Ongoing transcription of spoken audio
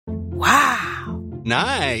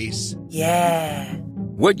Nice. Yeah.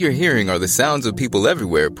 What you're hearing are the sounds of people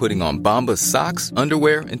everywhere putting on Bombas socks,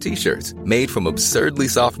 underwear, and T-shirts made from absurdly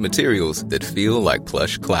soft materials that feel like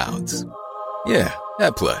plush clouds. Yeah,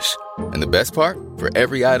 that plush. And the best part? For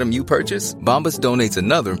every item you purchase, Bombas donates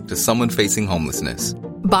another to someone facing homelessness.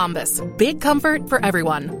 Bombas. Big comfort for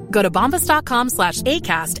everyone. Go to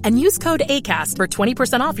bombas.com/ACAST and use code ACAST for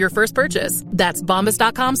 20% off your first purchase. That's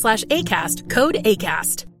bombas.com/ACAST. Code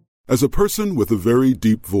ACAST. As a person with a very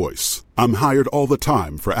deep voice, I'm hired all the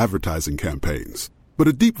time for advertising campaigns. But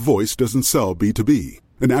a deep voice doesn't sell B2B,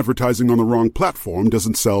 and advertising on the wrong platform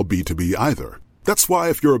doesn't sell B2B either. That's why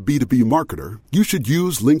if you're a B2B marketer, you should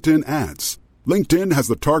use LinkedIn ads. LinkedIn has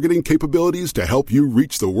the targeting capabilities to help you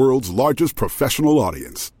reach the world's largest professional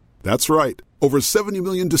audience. That's right, over 70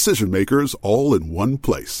 million decision makers all in one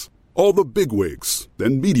place. All the big wigs,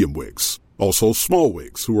 then medium wigs, also small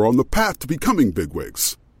wigs who are on the path to becoming big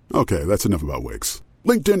wigs. Okay, that's enough about wigs.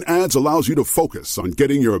 LinkedIn ads allows you to focus on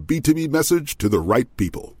getting your B2B message to the right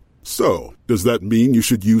people. So, does that mean you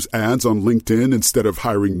should use ads on LinkedIn instead of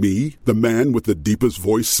hiring me, the man with the deepest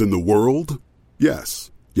voice in the world?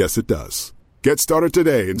 Yes. Yes, it does. Get started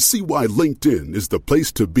today and see why LinkedIn is the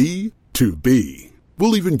place to be to be.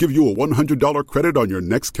 We'll even give you a $100 credit on your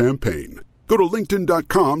next campaign. Go to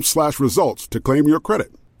linkedin.com/results to claim your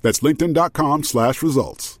credit. That's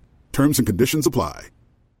linkedin.com/results. Terms and conditions apply.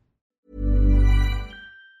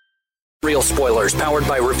 Real spoilers powered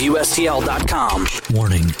by ReviewSTL.com.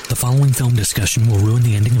 Warning, the following film discussion will ruin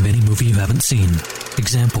the ending of any movie you haven't seen.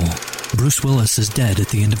 Example, Bruce Willis is dead at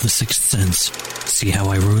the end of The Sixth Sense. See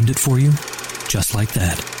how I ruined it for you? Just like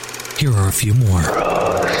that. Here are a few more.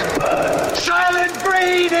 Rosebud. Silent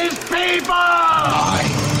breed is people! I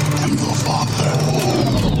am your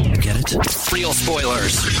father. Get it? Real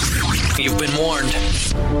spoilers. You've been warned.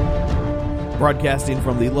 Broadcasting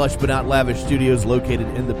from the lush but not lavish studios located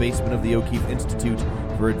in the basement of the O'Keefe Institute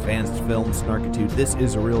for Advanced Film Snarkitude, this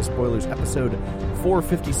is a Real Spoilers episode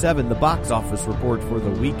 457, the box office report for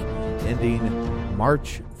the week ending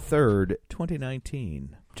March 3rd,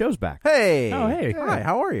 2019. Joe's back. Hey. Oh, hey. Hi,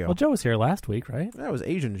 how are you? Well, Joe was here last week, right? That was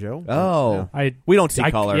Asian Joe. Oh. Yeah. We don't see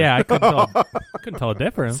color. Yeah, I couldn't tell a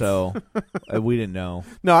difference. So, we didn't know.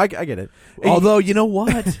 No, I get it. Although, you know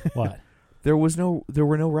what? What? There were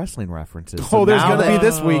no wrestling references. So there's going to be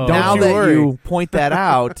this week. Don't now you that worry. you point that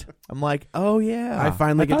out, I'm like, oh yeah. I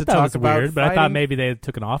finally get to that talk was about weird, but fighting. I thought maybe they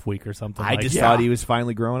took an off week or something. I just thought he was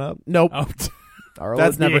finally growing up. Nope. Oh.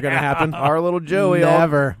 That's never going to happen. Our little Joey,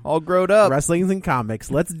 Never. all grown up. Wrestling's and comics.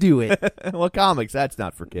 Let's do it. Well, comics, that's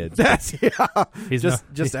not for kids. That's He's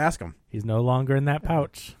just ask him. He's no longer in that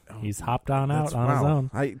pouch. He's hopped on out on his own.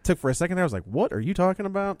 I took for a second there. I was like, "What are you talking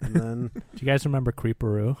about?" And then, do you guys remember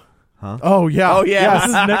Creeperoo? Huh? Oh yeah, oh yeah. That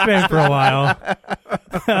was his nickname for a while.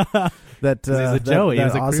 That he's a Joey. That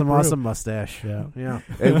He's a awesome Creeperoo. mustache. Yeah.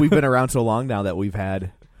 And we've been around so long now that we've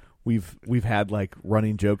had like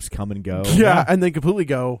running jokes come and go. Yeah, and then completely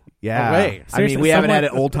go away. I mean, we haven't had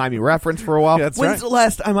an old timey reference for a while. That's When's right. the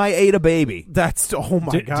last time I ate a baby? That's oh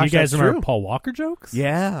my Do gosh. you guys that's remember true. Paul Walker jokes?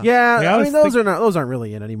 Yeah. Yeah, I mean was those aren't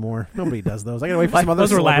really in anymore. Nobody does those. I gotta wait for some other.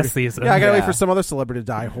 Those were celebrity. last season. Yeah, I gotta Yeah. wait for some other celebrity to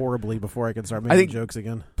die horribly before I can start making jokes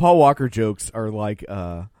again. Paul Walker jokes are like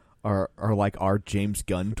are like our James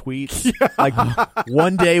Gunn tweets. Like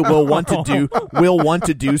one day we'll want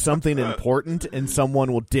to do something important, and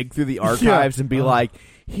someone will dig through the archives and be like,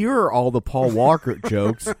 "Here are all the Paul Walker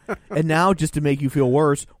jokes," and now just to make you feel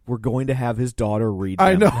worse, we're going to have his daughter read them.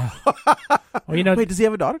 I know. Well, wait, does he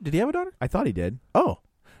have a daughter? Did he have a daughter? I thought he did. Oh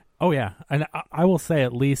yeah, and I will say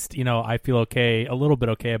at least I feel a little bit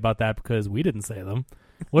okay about that because we didn't say them.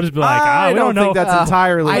 We'll just be like, we don't know. think that's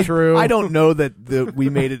entirely true. I don't know that we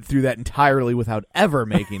made it through that entirely without ever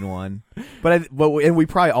making one. But we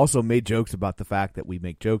probably also made jokes about the fact that we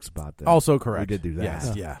make jokes about them. Also correct. We did do that.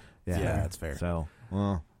 Yes. Yeah, that's fair. So,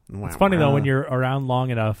 it's funny though when you're around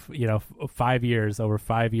long enough, 5 years, over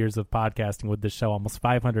 5 years of podcasting with this show, almost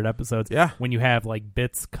 500 episodes. Yeah. When you have like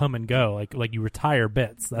bits come and go, like you retire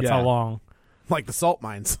bits. That's how long. Like the salt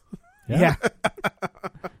mines. Yeah.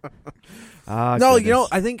 No, goodness.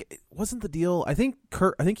 I think wasn't the deal. I think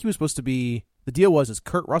he was supposed to be. The deal was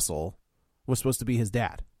Kurt Russell was supposed to be his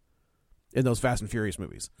dad in those Fast and Furious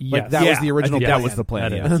movies. Yes. Like that was the original. That plan. was the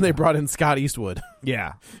plan. And then they brought in Scott Eastwood.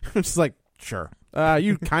 Yeah, it's like sure.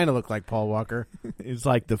 You kind of look like Paul Walker. It's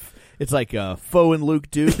like Foe and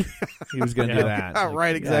Luke Duke. He was going to do that. Yeah,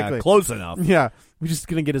 right, exactly. Close enough. Yeah, we're just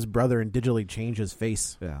going to get his brother and digitally change his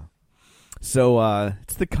face. Yeah. So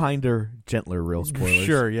it's the kinder, gentler real spoilers.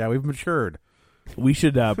 Sure, yeah, we've matured. We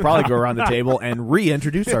should probably go around the table and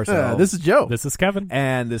reintroduce ourselves. This is Joe. This is Kevin.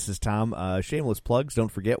 And this is Tom. Shameless plugs. Don't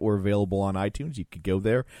forget, we're available on iTunes. You could go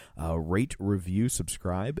there, rate, review,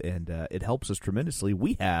 subscribe, and it helps us tremendously.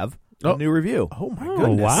 We have a new review. Oh, my Oh,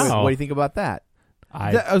 goodness. wow. What do you think about that?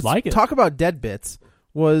 I like it. Talk about dead bits.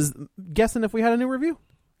 Was guessing if we had a new review.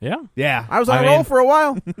 Yeah. Yeah. I was on a roll for a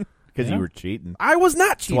while. Because Yeah. you were cheating. I was not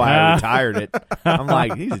That's cheating. why I retired it. I'm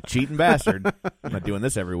like, he's a cheating bastard. I'm not doing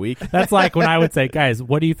this every week. That's like when I would say, guys,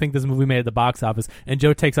 what do you think this movie made at the box office? And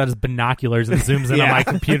Joe takes out his binoculars and zooms in on my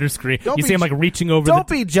computer screen. You see him like reaching over Don't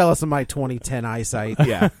be jealous of my 2010 eyesight.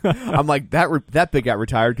 Yeah. I'm like, that big got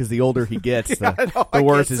retired because the older he gets, the I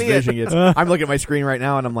worse can't his see vision gets. I'm looking at my screen right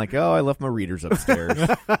now, and I'm like, oh, I left my readers upstairs.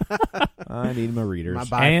 I need my readers.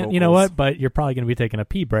 And you know what? But you're probably going to be taking a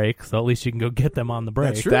pee break, so at least you can go get them on the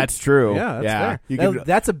break. That's true. Yeah, that's fair. You can,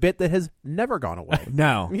 That's a bit that has never gone away.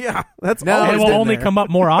 no. Yeah, that's No, always And it will been only there. come up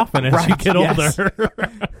more often as you get Yes. older.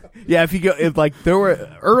 Yeah, if like there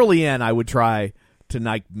were early in, I would try to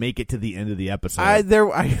like make it to the end of the episode.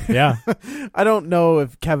 Yeah. I don't know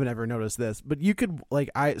if Kevin ever noticed this, but you could like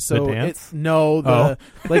The dance?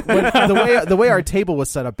 like when, the way our table was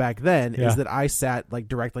set up back then Yeah. is that I sat like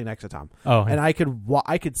directly next to Tom. Oh, and I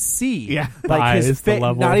could see The like his eyes, the face,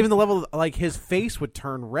 level. not even the level, like his face would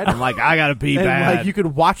turn red. I'm like, I gotta pee and bad. like you could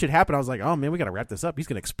watch it happen. I was like, oh man, we gotta wrap this up. He's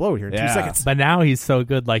gonna explode here in 2 Yeah. seconds. But now he's so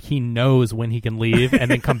good, like he knows when he can leave and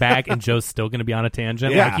then come back, and Joe's still going to be on a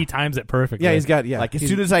tangent. Yeah. Like he times it perfectly. Yeah, he's got like as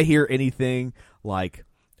he's soon as I hear anything like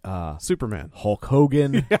Superman. Hulk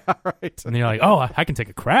Hogan, Right. And you're like, oh, I can take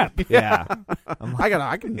a crap. yeah,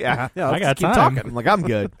 I can. Yeah. let's I got keep time. talking. I'm like, I'm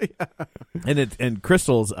good. And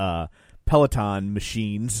Crystal's Peloton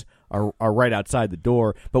machines are right outside the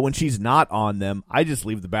door, but when she's not on them, I just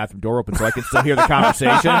leave the bathroom door open so I can still hear the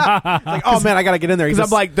conversation. Like, oh man, I gotta get in there. Because I'm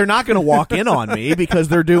like, they're not going to walk in on me because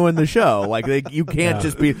they're doing the show. Like, you can't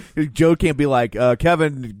just be, Joe can't be like,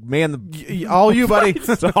 Kevin, man, all you, buddy.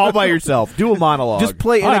 so all by yourself. Do a monologue. Just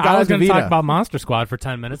play I was going to talk about Monster Squad for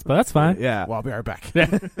 10 minutes, but that's fine. Yeah. Well, I'll be right back.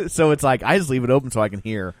 So it's like, I just leave it open so I can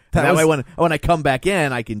hear. That That was- way when I come back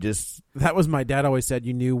in, I can just. That was my dad always said.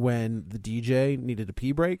 You knew when the DJ needed a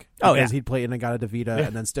pee break. Oh, because yeah. he'd play Inagata Davida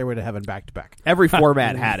and then Stairway to Heaven back to back. Every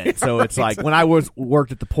format had it. So it's like, when I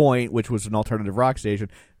worked at The Point, which was an alternative rock station,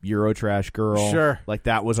 Eurotrash Girl. Sure. Like,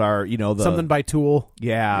 that was our, Something by Tool.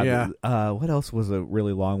 Yeah. What else was a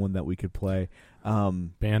really long one that we could play?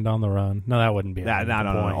 Band on the Run. No, that wouldn't be. No,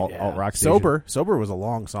 alt rock station. Sober was a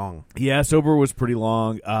long song. Yeah, Sober was pretty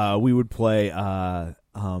long. We would play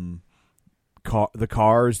the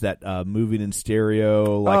Cars, that moving in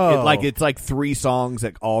stereo. It's like 3 songs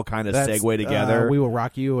that all kind of segue together. We Will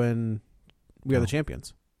Rock You and We Are the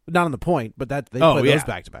Champions. Not on The Point, but they play those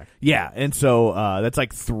back to back. Yeah, and so that's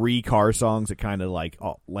like 3 car songs that kind of like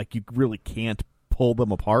you really can't pull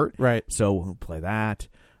them apart. Right. So we'll play that.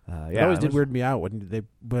 It always did weird me out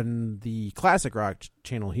when the classic rock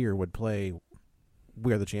channel here would play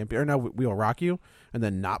We Are the Champions, or no, We Will Rock You, and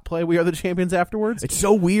then not play We Are the Champions afterwards. It's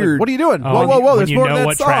so weird. Like, what are you doing? Oh, Whoa! when There's you more know to that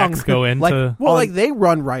what song. tracks go into. Like they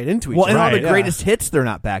run right into each other. And all the Right, greatest hits, they're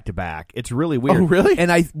not back to back. It's really weird. Oh, really?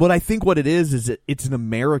 And I think what it is it's an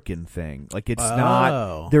American thing. Like, it's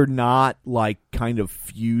not. They're not like kind of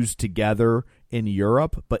fused together in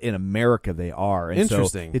Europe, but in America they are. And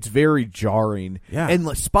Interesting. So it's very jarring. Yeah. And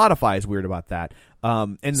Spotify is weird about that.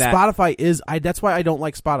 And that Spotify is. That's why I don't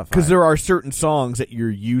like Spotify, because there are certain songs that you're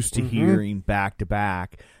used to hearing back to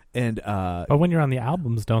back. And But when you're on the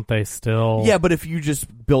albums, don't they still? yeah, but if you just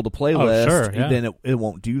build a playlist, sure, yeah. then it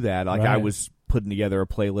won't do that. Like, I Right. was putting together a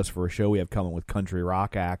playlist for a show we have coming with country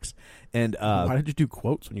rock acts, and why did you do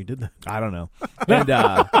quotes when you did that? I don't know,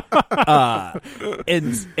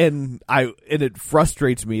 and it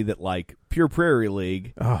frustrates me that like Pure Prairie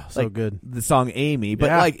League, Oh, so like, good. the song Amy, but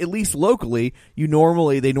Yeah. like at least locally,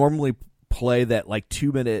 they normally play that like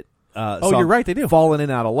 2-minute. Song, you're right, they do. Falling In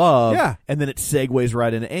Out of Love, Yeah. and then it segues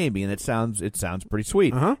right into Amy, and it sounds pretty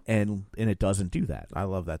sweet, Uh-huh. and it doesn't do that. I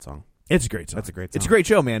love that song. It's a great song. That's a great It's a song. great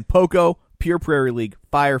show, man. Poco, Pure Prairie League,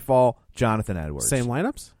 Firefall, Jonathan Edwards. Same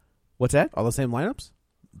lineups? What's that? All the same lineups?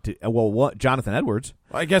 What? Jonathan Edwards.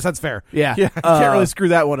 I guess that's fair. Yeah. Yeah, I can't really screw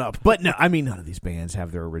that one up. But no, I mean, none of these bands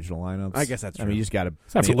have their original lineups. I guess that's I mean, true. you just got to.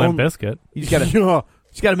 Except for Limp Bizkit. You just got to. Yeah.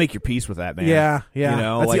 You got to make your peace with that, man. Yeah. You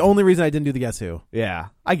know, that's like- the only reason I didn't do the Guess Who. Yeah,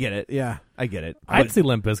 I get it. Yeah. I get it. I'd But- see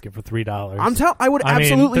Limp Bizkit for $3. I would I mean,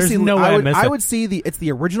 absolutely there's see. no way I would, miss I it. would see it's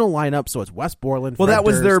the original lineup. So it's Wes Borland. well, Fred that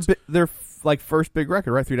was Durst. their like first big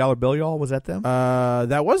record, right? $3 Bill, y'all. Was that them?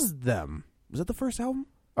 That was them. Was that the first album?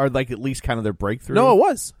 Or like at least kind of their breakthrough? No, it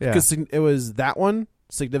was Yeah. because it was that one,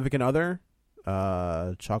 Significant Other,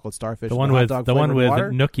 Chocolate Starfish. The one Hot with Dog the one Flavored with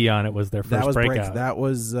Water. Nookie on it was their That first was breakout. That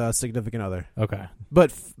was Significant Other. Okay,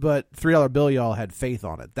 but $3 Bill Y'all had Faith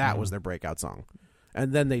on it. That was their breakout song,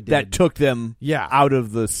 and then they did That took them out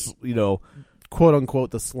of the, quote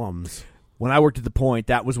unquote the slums. When I worked at the Point,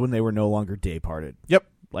 that was when they were no longer day parted. Yep.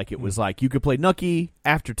 Like it was like you could play Nookie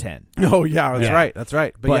after 10. Oh yeah, that's right. That's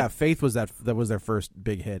right. But But- yeah, Faith was that was their first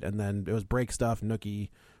big hit, and then it was Break Stuff, Nookie,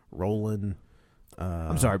 Rollin'.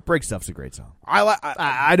 I'm sorry, Break Stuff's a great song.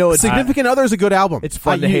 I know it's Significant Other is a good album. It's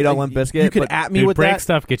fun to hate on Limp Bizkit. You could but at me Dude, with break that.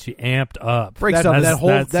 stuff gets you amped up. Break that, Stuff. that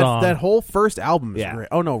whole song. that whole first album is Yeah. great.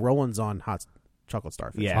 Oh no, Rollins on Hot Chocolate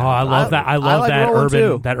Starfish. Yeah. Oh, I love that! I love like that Rollin'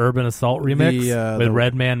 too. urban assault remix with the-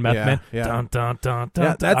 Redman, Meth yeah, Man. yeah. Dun, dun, dun, dun, Yeah,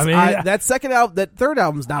 dun. that's I mean, that second album. That third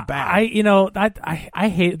album's not bad. I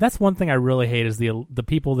hate. That's one thing I really hate is the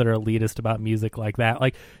people that are elitist about music like that.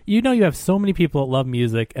 Like, you have so many people that love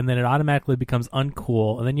music, and then it automatically becomes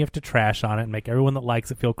uncool, and then you have to trash on it and make everyone that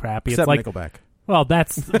likes it feel crappy. Except it's like Nickelback. Well,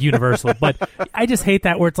 that's universal, but I just hate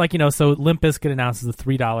that where it's like, so Limp Bizkit announces a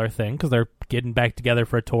 $3 thing because they're getting back together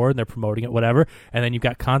for a tour and they're promoting it, whatever. And then you've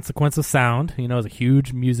got Consequence of Sound, is a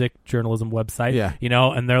huge music journalism website,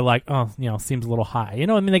 and they're like, seems a little high.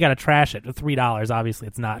 They got to trash it. $3, obviously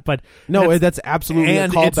it's not, but No, that's absolutely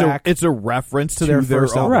And a callback. it's a reference to their their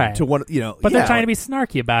first album. Right. to one, But they're trying to be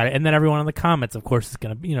snarky about it, and then everyone in the comments, of course, is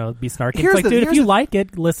going to, be snarky. Here's It's like, the- dude, if here's you the- like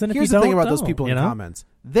it, listen. If you Here's don't, the thing about those don't, people in comments.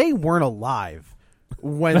 They weren't alive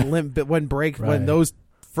when when those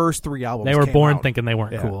first three albums They were came born out. thinking they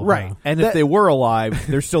weren't cool. Right. And if they were alive,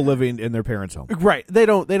 they're still living in their parents' home. Right. They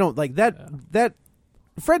don't like that. That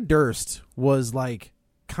Fred Durst was like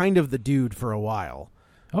kind of the dude for a while.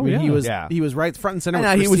 Oh, he was Yeah. he was right front and center. And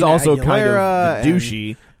with he was Christina also kind Aguilera of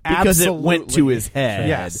douchey because it went to his head.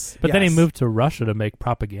 Yes, But then he yes. moved to Russia to make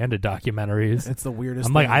propaganda documentaries. It's the weirdest.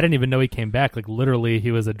 I'm like, thing. I didn't even know he came back. Like, literally, he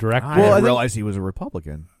was a director. I Well, I didn't think- realize he was a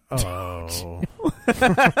Republican. Oh,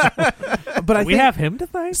 but I we think, have him to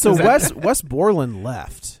thank. so. Wes Borland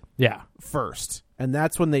left Yeah, first, and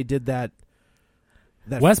that's when they did that.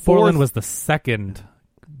 Wes Borland was the second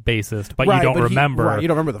bassist, but Right, you don't but remember. Right, you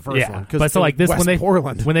don't remember the first yeah, one. 'cause but so like this Wes when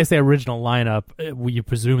Borland. they say original lineup, you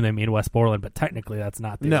presume they mean Wes Borland, but technically that's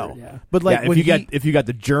not. The No, yeah. but like Yeah, when if you got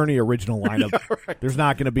the Journey original lineup, there's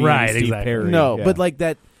not going to be Right, any Steve exactly. Perry. no, Yeah. but like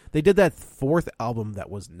that, they did that fourth album that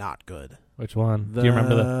was not good. Which one? Do you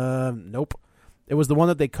remember the? Nope. It was the one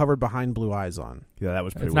that they covered Behind Blue Eyes on. yeah, that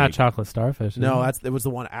was pretty It's not weak. Chocolate Starfish. No, is it was the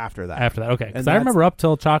one after that. after that. Okay, And because I that's- remember up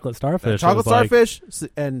till Chocolate Starfish. it Chocolate was like- Starfish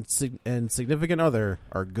and Significant Other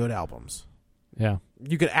are good albums. Yeah.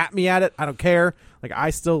 You could at me at it. I don't care. Like I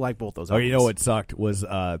still like both those Oh, albums. you know what sucked was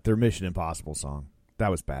their Mission Impossible song.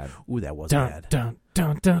 That was bad. Ooh, that was Dun, bad. dun,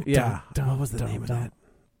 dun, dun, Yeah. dun, What was the dun, name of dun. that?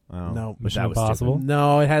 Oh, No, but Mission that was Impossible? stupid.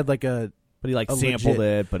 No, it had like a. But he like A sampled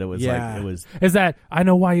legit- it, but it was Yeah. like it was. Is that I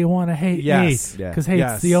know why you want to hate Yes. me? Yeah. Because hate's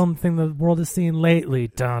Yes. the only thing the world has seen lately.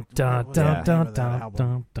 Dun, dun, What was dun, the name dun, of that dun, album?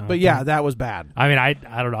 dun, dun, But yeah, dun. that was bad. I mean, I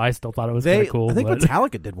don't know. I still thought it was kind They, of cool. I think but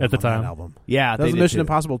Metallica did one at the on time. that album. Yeah, That they was did Mission too.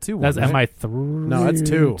 Impossible 2. That's wasn't it? MI3. No, that's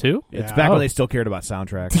 2. Two? Yeah. It's back Oh. when they still cared about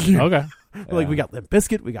soundtracks. Okay. Like we got Limp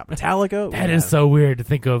Bizkit, we got Metallica. That is so weird to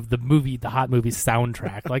think of the hot movie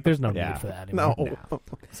soundtrack. Like, there's no Yeah. need for that anymore. No.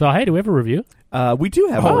 So, hey, do we have a review? We do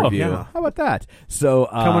have Oh, a review. yeah. How about that? So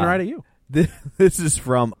Coming right at you. This is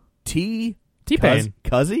from T-Pain.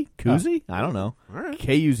 Kuzi? I don't know. All right.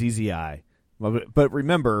 Kuzzi. But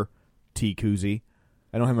remember, T. Kuzi.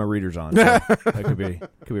 I don't have my readers on, so that could be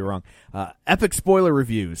wrong. Epic spoiler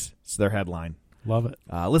reviews. It's their headline. Love it.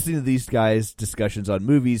 Listening to these guys' discussions on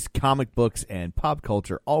movies, comic books, and pop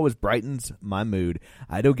culture always brightens my mood.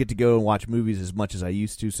 I don't get to go and watch movies as much as I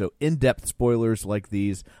used to, so in-depth spoilers like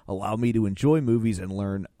these allow me to enjoy movies and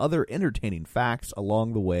learn other entertaining facts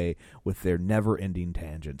along the way with their never-ending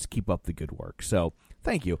tangents. Keep up the good work. So,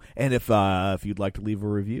 thank you. And if you'd like to leave a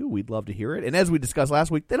review, we'd love to hear it. And as we discussed last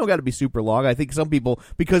week, they don't got to be super long. I think some people,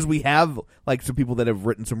 because we have like some people that have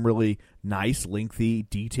written some really nice, lengthy,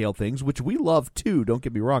 detailed things, which we love too. Don't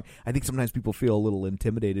get me wrong. I think sometimes people feel a little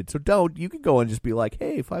intimidated. So don't. You can go and just be like,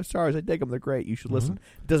 "Hey, 5 stars. I dig them. They're great. You should listen."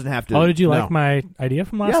 It doesn't have to. Oh, did you No. like my idea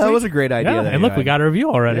from last week? Yeah, that was a great idea. Yeah, that and you look, we had. got a review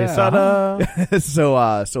already. Yeah.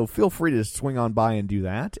 So, So feel free to swing on by and do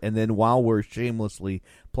that. And then while we're shamelessly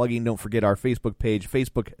plugging, don't forget our Facebook page,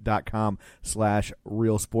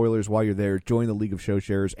 facebook.com/real spoilers. While you're there, join the League of Show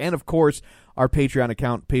Sharers. And of course, our Patreon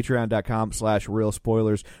account, patreon.com/real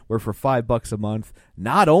spoilers, where for $5 a month,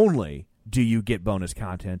 not only do you get bonus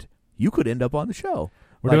content, you could end up on the show.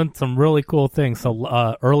 We're doing some really cool things.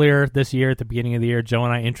 So earlier this year, at the beginning of the year, Joe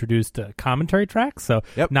and I introduced commentary tracks. So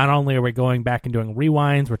not only are we going back and doing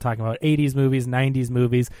rewinds, we're talking about 80s movies, 90s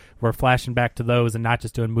movies. We're flashing back to those and not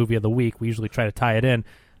just doing movie of the week. We usually try to tie it in.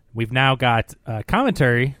 We've now got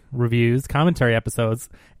commentary reviews, commentary episodes,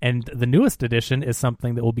 and the newest edition is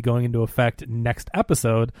something that will be going into effect next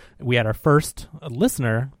episode. We had our first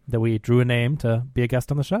listener that we drew a name to be a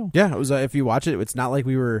guest on the show. Yeah, it was. If you watch it, it's not like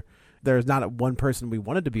there's not one person we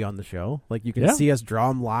wanted to be on the show. Like you can see us draw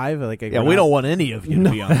them live. Like we don't want any of you to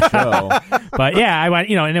be on the show. But yeah, I went,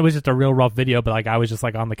 and it was just a real rough video. But like I was just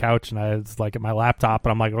like on the couch and I was like at my laptop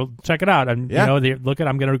and I'm like, well, check it out. And look at,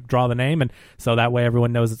 I'm going to draw the name, and so that way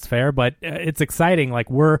everyone knows it's fair. But it's exciting. Like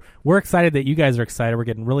we're excited that you guys are excited. We're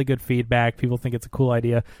getting really good feedback. People think it's a cool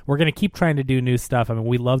idea. We're going to keep trying to do new stuff. I mean,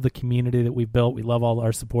 we love the community that we've built. We love all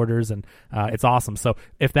our supporters, and it's awesome. So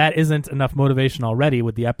if that isn't enough motivation already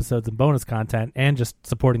with the episodes and bonus content and just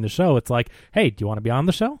supporting the show, it's like, hey, do you want to be on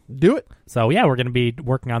the show? Do it. So yeah, we're going to be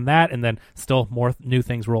working on that, and then still more new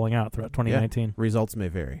things rolling out throughout 2019. Yeah. Results may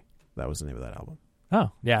vary. That was the name of that album. Oh,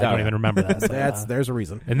 yeah, I don't even remember that. So, there's a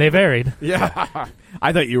reason. And they varied. Yeah.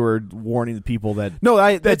 I thought you were warning the people that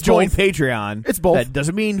join both. Patreon. It's both. That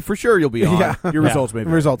doesn't mean for sure you'll be on. Yeah. Your results may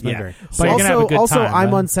vary. Results may vary. But you're gonna have a good time,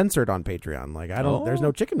 I'm man. uncensored on Patreon. Like there's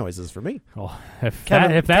no chicken noises for me. Well, if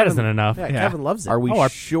that isn't enough. Yeah, Kevin loves it. Are we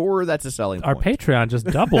sure that's a selling point? Our Patreon just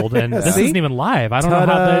doubled, and this isn't even live. I don't know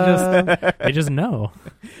how they just know.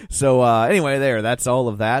 So anyway, that's all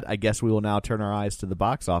of that. I guess we will now turn our eyes to the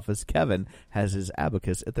box office. Kevin has his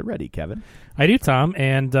abacus at the ready. Kevin, I do, Tom,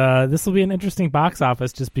 and this will be an interesting box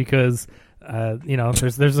office just because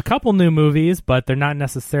there's a couple new movies, but they're not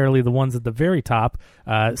necessarily the ones at the very top.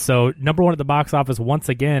 So number one at the box office once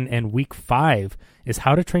again in week 5 is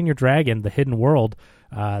How to Train Your Dragon: The Hidden World.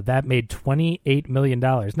 That made $28 million.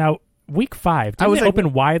 Now, week 5. Didn't it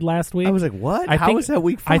open wide last week? I was like, what? How was that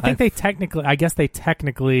week 5? I think they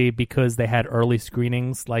technically, because they had early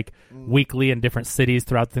screenings, like weekly in different cities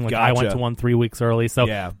throughout the thing. Like I went to one 3 weeks early. So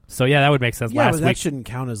yeah, that would make sense. Yeah, last but that week shouldn't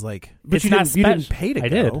count as like. But you didn't pay to go. I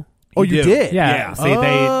did. Oh, you did? Yeah. See,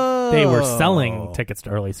 they were selling tickets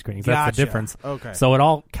to early screenings. That's the difference. Okay. So it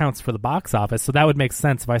all counts for the box office. So that would make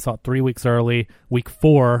sense if I saw it 3 weeks early. Week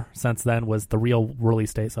 4 since then was the real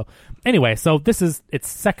release date. So anyway, so this is its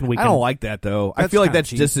second weekend. I don't like that though. I feel like that's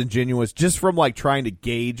disingenuous, just from like trying to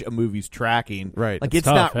gauge a movie's tracking. Right. Like it's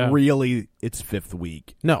tough, not really its 5th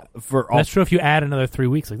week. No. That's true if you add another 3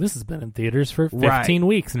 weeks. Like this has been in theaters for 15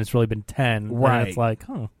 weeks and it's really been 10. Right. And it's like,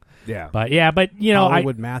 huh. Yeah. But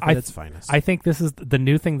Hollywood math at its finest. I think this is the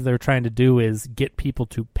new thing that they're trying to do is get people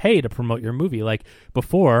to pay to promote your movie. Like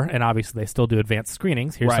before, and obviously they still do advanced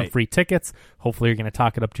screenings. Here's some free tickets. Hopefully you're going to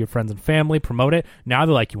talk it up to your friends and family, promote it. Now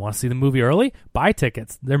they're like, you want to see the movie early? Buy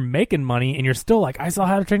tickets. They're making money, and you're still like, I saw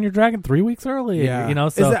How to Train Your Dragon 3 weeks early. Yeah.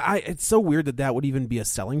 So it's so weird that would even be a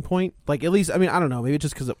selling point. Like at least, I mean, I don't know. Maybe it's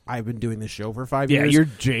just because I've been doing this show for 5 years. Yeah, you're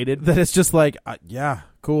jaded. That it's just like,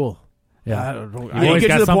 cool. Yeah, you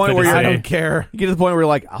get to the point where I don't care. You get to the point where you're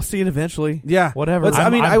like, I'll see it eventually. Yeah, whatever.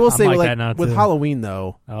 I will say, like with Halloween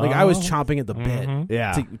though, like I was chomping at the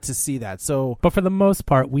bit, to see that. So, but for the most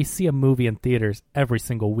part, we see a movie in theaters every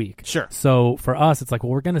single week. Sure. So for us, it's like,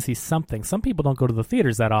 well, we're going to see something. Some people don't go to the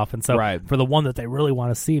theaters that often, so for the one that they really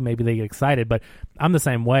want to see, maybe they get excited. But I'm the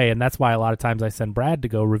same way, and that's why a lot of times I send Brad to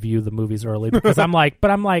go review the movies early because I'm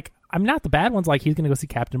I'm not the bad ones. Like, he's going to go see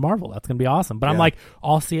Captain Marvel. That's going to be awesome. But I'm like,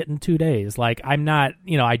 I'll see it in 2 days. Like, I'm not,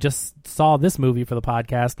 I just saw this movie for the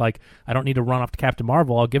podcast. Like, I don't need to run off to Captain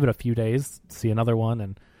Marvel. I'll give it a few days, see another one,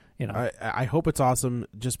 and, I hope it's awesome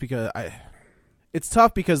just because it's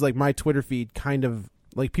tough because, like, my Twitter feed kind of,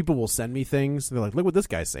 like, people will send me things. They're like, look what this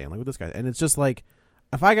guy's saying. Look what this guy. And it's just like,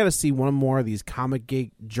 if I got to see one more of these comic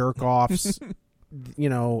geek jerk-offs...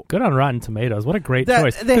 good on Rotten Tomatoes. What a great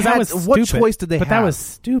choice. What choice did they have? But that was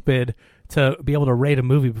stupid to be able to rate a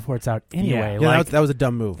movie before it's out anyway. Yeah, that was a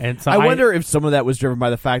dumb move. And so I wonder if some of that was driven by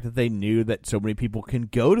the fact that they knew that so many people can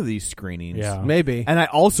go to these screenings. Yeah. Maybe. And I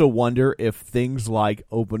also wonder if things like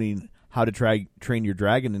opening How to Train Your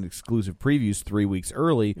Dragon in exclusive previews 3 weeks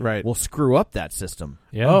early will screw up that system.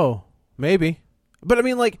 Yeah. Oh, maybe. But I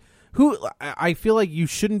mean, like, I feel like you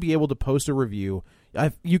shouldn't be able to post a review.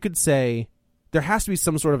 You could say... There has to be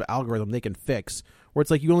some sort of algorithm they can fix where it's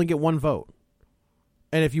like you only get one vote.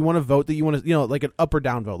 And if you want to vote that you want to, like an up or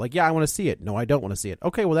down vote, like, yeah, I want to see it. No, I don't want to see it.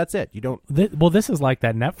 Okay, well, that's it. You don't. This is like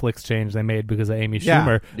that Netflix change they made because of Amy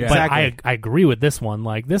Schumer. Yeah, but exactly. I agree with this one.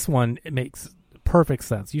 Like, this one, it makes perfect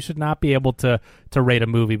sense. You should not be able to rate a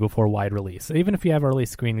movie before wide release. Even if you have early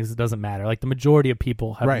screenings, it doesn't matter. Like, the majority of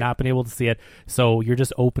people have not been able to see it, so you're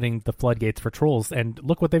just opening the floodgates for trolls. And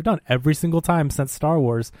look what they've done. Every single time since Star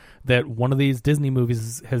Wars that one of these Disney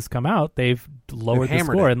movies has come out, they've lowered the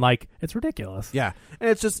score, and like, it's ridiculous. Yeah, and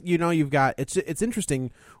it's just, you've got it's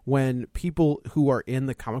interesting when people who are in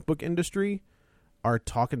the comic book industry are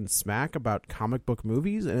talking smack about comic book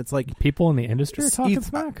movies, and it's like people in the industry are talking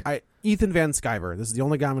smack. Ethan Van Sciver, this is the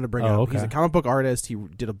only guy I'm going to bring up. Okay. He's a comic book artist. He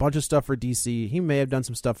did a bunch of stuff for DC. He may have done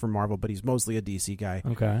some stuff for Marvel, but he's mostly a DC guy.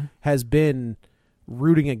 Okay, has been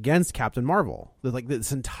rooting against Captain Marvel like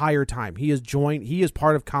this entire time. He is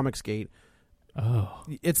part of Comicsgate. Oh,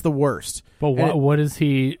 it's the worst. But what is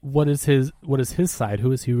his side?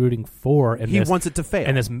 Who is he rooting for? He wants it to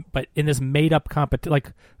fail. But in this made up competition,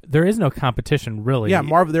 like, there is no competition really. Yeah,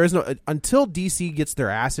 Marvel. There is no until DC gets their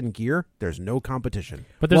ass in gear. There's no competition.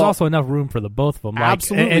 But there's also enough room for the both of them. Like,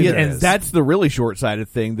 absolutely, and that's the really short-sighted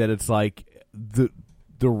thing. That it's like the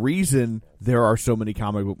reason there are so many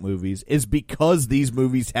comic book movies is because these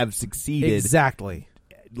movies have succeeded exactly.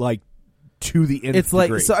 Like, to the nth it's like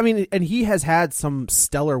degree. So I mean, and he has had some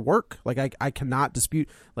stellar work. Like, I cannot dispute.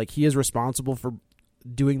 Like, he is responsible for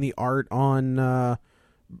doing the art on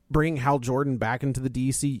bringing Hal Jordan back into the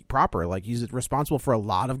DC proper. Like, he's responsible for a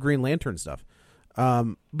lot of Green Lantern stuff.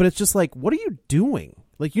 But it's just like, what are you doing?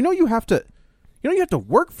 Like, you have to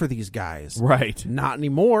work for these guys, right? Not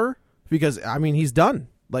anymore, because I mean, he's done.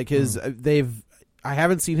 Like, I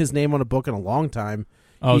haven't seen his name on a book in a long time.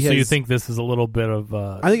 Oh, so you think this is a little bit of?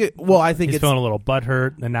 I think he's feeling a little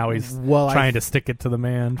butthurt, and now he's trying to stick it to the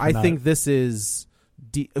man. I think this is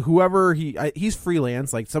whoever he's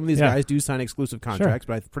freelance. Like, some of these guys do sign exclusive contracts,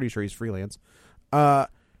 but I'm pretty sure he's freelance.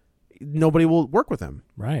 Nobody will work with him,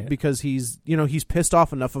 right? Because he's pissed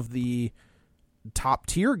off enough of the top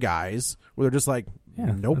tier guys where they're just like,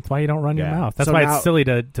 nope. That's why you don't run your mouth. That's why it's silly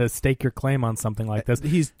to stake your claim on something like this.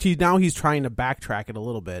 He's trying to backtrack it a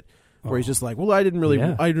little bit. Where he's just like, well, I didn't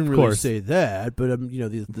really say that, but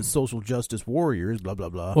the social justice warriors, blah blah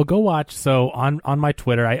blah. Well, go watch. So on my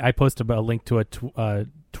Twitter, I posted a link to a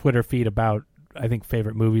Twitter feed about, I think,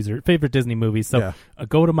 favorite movies or favorite Disney movies. So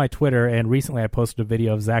go to my Twitter, and recently I posted a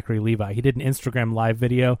video of Zachary Levi. He did an Instagram live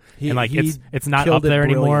video, and like it's not up there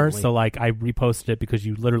anymore. So like I reposted it because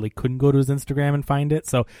you literally couldn't go to his Instagram and find it.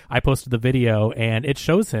 So I posted the video, and it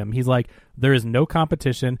shows him. He's like, there is no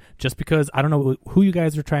competition. Just because I don't know who you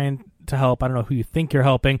guys are trying to help, I don't know who you think you're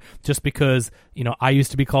helping. Just because I used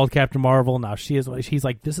to be called Captain Marvel, now she is. He's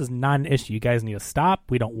like, this is not an issue. You guys need to stop.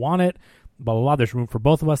 We don't want it. Blah, blah, blah. There's room for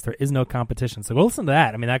both of us. There is no competition. So go listen to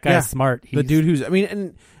that. I mean, that guy's smart. The dude who's,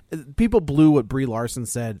 and people blew what Brie Larson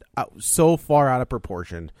said so far out of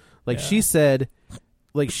proportion. Like, she said,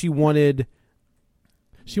 like, she wants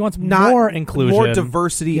more inclusion, more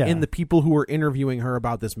diversity in the people who were interviewing her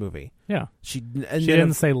about this movie. Yeah, she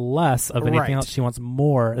didn't say less of anything else. She wants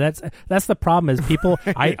more. That's the problem. Is people?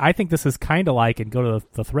 I think this is kind of like, and go to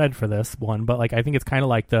the thread for this one, but like, I think it's kind of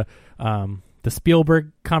like the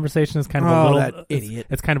Spielberg conversation is kind of a little that idiot.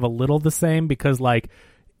 It's kind of a little the same, because like,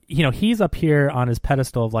 he's up here on his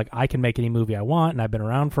pedestal of like, I can make any movie I want and I've been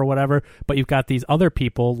around for whatever, but you've got these other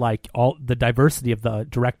people, like all the diversity of the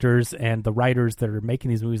directors and the writers that are making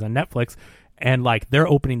these movies on Netflix, and like, they're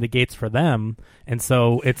opening the gates for them. And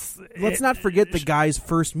so let's not forget the guy's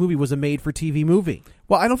first movie was a made-for-TV movie.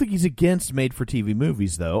 Well, I don't think he's against made-for-TV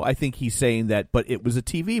movies, though. I think he's saying that, but it was a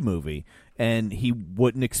TV movie, and he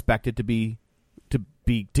wouldn't expect it to be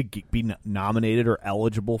nominated or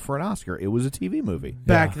eligible for an Oscar. It was a TV movie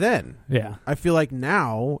back then. Yeah, I feel like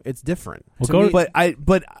now it's different. But I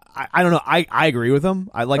don't know. I agree with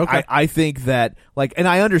him. I think that, like, and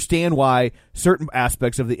I understand why certain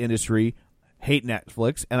aspects of the industry hate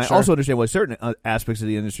Netflix, and I also understand why certain aspects of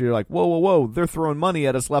the industry are like, whoa, they're throwing money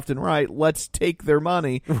at us left and right. Let's take their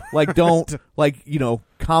money. Like, don't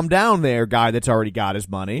calm down there, guy that's already got his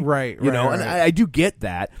money. Right. And I do get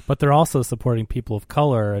that. But they're also supporting people of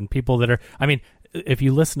color and people that are, I mean, if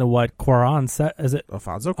you listen to what Cuarón said, is it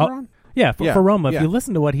Alfonso Cuarón? For Roma. If you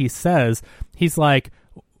listen to what he says, he's like,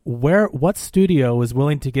 what studio is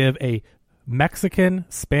willing to give a Mexican,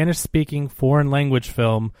 Spanish-speaking foreign language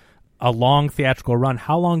film a long theatrical run?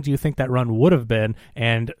 How long do you think that run would have been?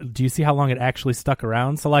 And do you see how long it actually stuck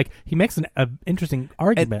around? So, like, he makes an interesting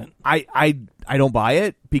argument. And I don't buy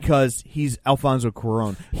it, because he's Alfonso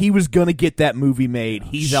Cuarón. He was going to get that movie made.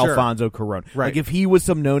 He's Alfonso Cuarón. Right. Like, if he was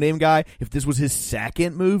some no-name guy, if this was his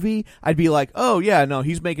second movie, I'd be like, oh, yeah, no,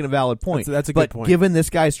 he's making a valid point. That's a good point. But given this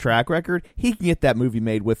guy's track record, he can get that movie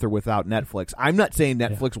made with or without Netflix. I'm not saying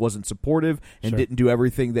Netflix wasn't supportive and didn't do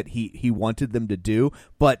everything that he wanted them to do,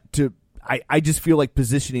 but I just feel like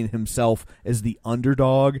positioning himself as the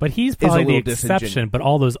underdog. But he's is a probably the little exception. disingenuous. But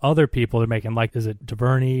all those other people are making, like, is it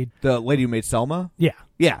DuVernay? The lady who made Selma? Yeah.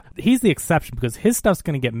 Yeah. He's the exception because his stuff's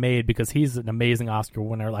going to get made because he's an amazing Oscar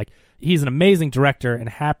winner. Like, he's an amazing director and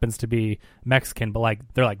happens to be Mexican, but like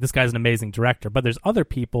they're like, this guy's an amazing director. But there's other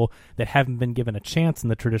people that haven't been given a chance in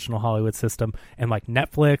the traditional Hollywood system, and like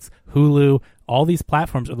Netflix, Hulu, all these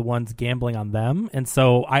platforms are the ones gambling on them. And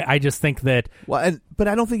so I just think that but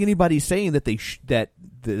I don't think anybody's saying that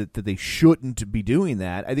that they shouldn't be doing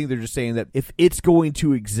that. I think they're just saying that if it's going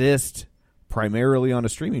to exist primarily on a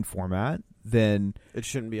streaming format, then it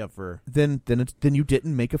shouldn't be up for. Then you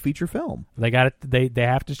didn't make a feature film. They got it. They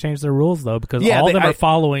have to change their rules though, because all of them are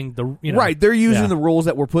following the right. They're using the rules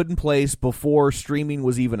that were put in place before streaming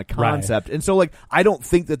was even a concept, and so like I don't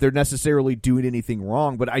think that they're necessarily doing anything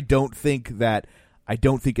wrong, but I don't think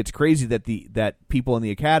it's crazy that people in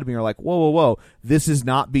the Academy are like, whoa, this is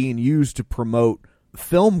not being used to promote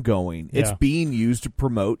film going. It's being used to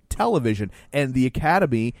promote television, and the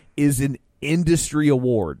Academy is an industry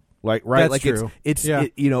award. Like right, That's like true.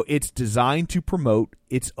 It's designed to promote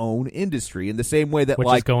its own industry in the same way that which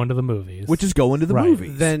is going to the movies.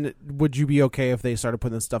 Movies. Then would you be okay if they started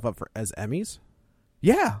putting this stuff up as Emmys?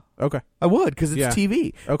 Yeah, okay, I would because it's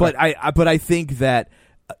TV. Okay. But I think that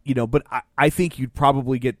I think you'd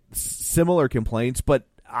probably get similar complaints, but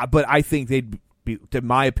I think they'd be, in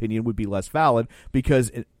my opinion, would be less valid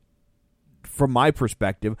because from my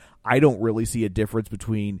perspective, I don't really see a difference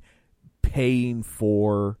between paying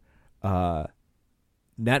for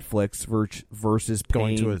Netflix versus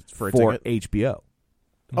paying for HBO.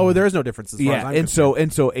 Oh, there is no difference. As far as I'm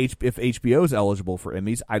concerned. so if HBO is eligible for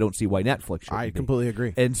Emmys, I don't see why Netflix should. I completely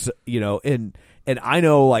agree. And so, and I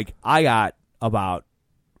know like I got about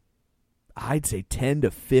I'd say 10 to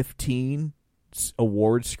 15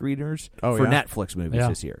 award screeners for Netflix movies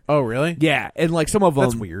this year. Oh, really? Yeah, and like some of them,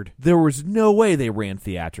 that's weird. There was no way they ran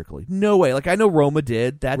theatrically. No way. Like I know Roma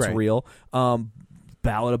did. That's real.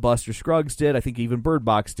 Ballad of Buster Scruggs did. I think even Bird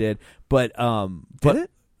Box did. But did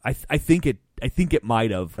it? I think it might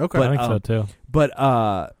have. Okay, but, I think so too.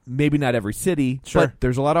 But maybe not every city. Sure. But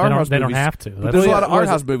there's a lot of art house movies. They don't have to. There's a lot of art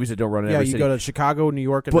house movies that don't run in every city. Yeah, you go to Chicago, New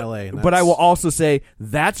York, and LA. But I will also say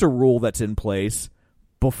that's a rule that's in place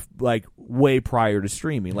like way prior to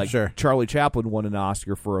streaming. Like Charlie Chaplin won an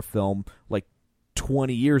Oscar for a film like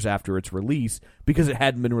 20 years after its release because it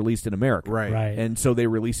hadn't been released in America. Right. And so they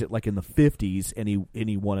released it like in the 50s and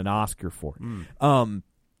he won an Oscar for it.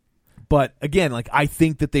 But again, like I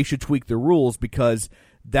think that they should tweak the rules because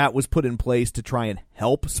that was put in place to try and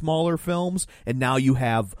help smaller films, and now you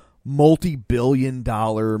have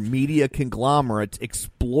multi-billion-dollar media conglomerates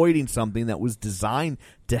exploiting something that was designed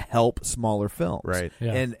to help smaller films. Right.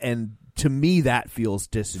 Yeah. And to me that feels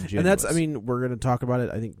disingenuous. And that's, I mean, we're going to talk about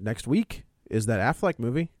it I think next week is that Affleck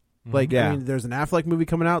movie. Like, I mean, there's an Affleck movie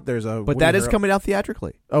coming out. But that is coming out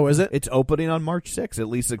theatrically. Oh, is it? It's opening on March 6th, at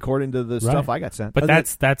least according to the stuff I got sent. But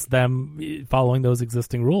that's them following those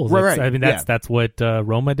existing rules. Right. I mean, that's what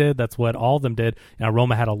Roma did. That's what all of them did. Now,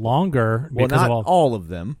 Roma had a longer. Well, not all of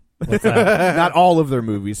them. Not all of their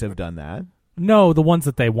movies have done that. No, the ones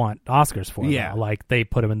that they want Oscars for. Yeah. Though. Like they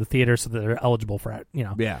put them in the theater so that they're eligible for it.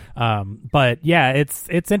 Yeah. But yeah,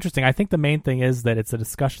 it's interesting. I think the main thing is that it's a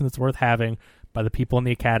discussion that's worth having by the people in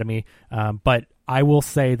the Academy. But I will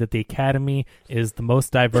say that the Academy is the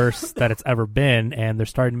most diverse that it's ever been, and they're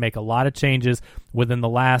starting to make a lot of changes within the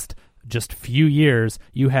last just few years.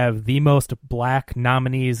 You have the most black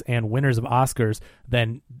nominees and winners of Oscars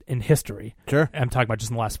than in history. Sure. I'm talking about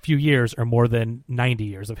just in the last few years or more than 90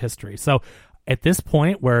 years of history. So at this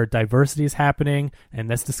point where diversity is happening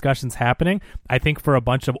and this discussion's happening, I think for a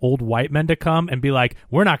bunch of old white men to come and be like,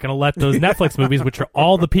 we're not going to let those Netflix movies, which are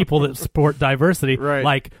all the people that support diversity,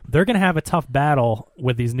 like they're going to have a tough battle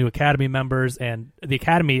with these new Academy members, and the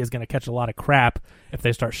Academy is going to catch a lot of crap if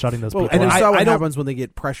they start shutting those people and out. I saw what happens when they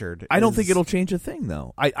get pressured. I don't think it'll change a thing,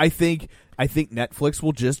 though. I think Netflix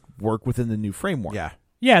will just work within the new framework.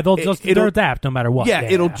 Yeah, they'll adapt no matter what. Yeah,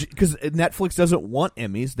 it'll because Netflix doesn't want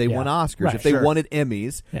Emmys; they want Oscars. Right, if they wanted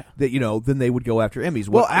Emmys, then they would go after Emmys.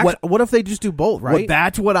 What if they just do both? Right.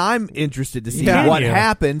 That's what I'm interested to see. Can what you?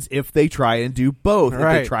 happens if they try and do both?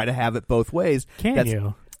 Right. If they try to have it both ways? Can you?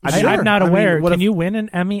 Sure. I'm not aware. I mean, can you win an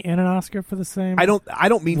Emmy and an Oscar for the same? I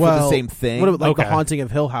don't mean for the same thing. What about The Haunting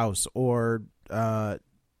of Hill House or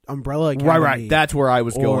Umbrella Academy? Right. That's where I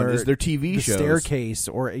was going. Is their TV The shows? Staircase,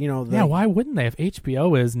 or why wouldn't they? If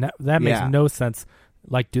HBO is that makes no sense.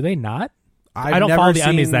 Like, do they not? I've I don't never follow the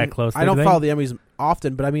seen, Emmys that closely. I don't follow the Emmys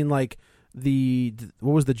often, but I mean, like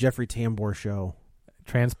what was the Jeffrey Tambor show?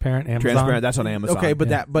 Transparent, Amazon. Transparent. That's on Amazon. Okay, but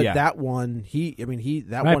Yeah. that one, that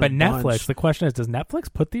Right, one. but a Netflix. bunch. The question is, does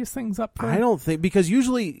Netflix put these things up? For I don't think, because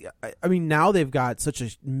usually, I mean, now they've got such a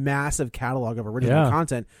massive catalog of original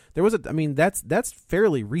content. There was that's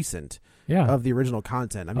fairly recent. Yeah. Of the original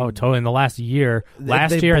content. I mean, totally. In the last year,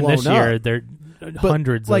 they've year and this blown year, up. they're But,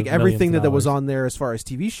 hundreds. Like of everything millions that of was dollars. on there as far as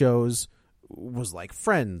TV shows was like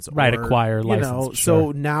Friends, Right, or, acquire, licensed, So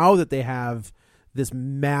sure. now that they have this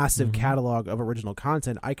massive Mm-hmm. catalog of original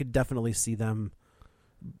content, I could definitely see them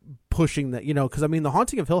pushing that. Because I mean, The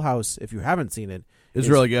Haunting of Hill House, if you haven't seen it, It's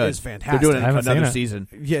really good. It's fantastic. They're doing I haven't another seen it. season.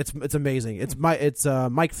 Yeah, it's amazing. It's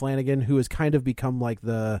Mike Flanagan, who has kind of become like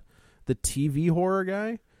the TV horror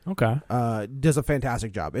guy. Okay. Does a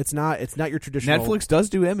fantastic job. It's not your traditional Netflix does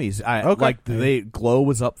do Emmys. Okay. Glow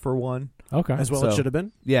was up for one. Okay. as well. So- It should have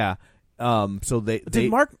been. Yeah. So they Did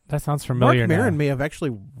Mark That sounds familiar. Maron now. may have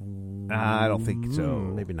actually. I don't think so.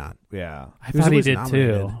 Maybe not. Yeah. I He was thought he at least did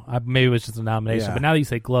nominated. too. Maybe it was just a nomination. Yeah. But now that you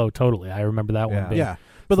say Glow, totally, I remember that Yeah. one. Being, Yeah,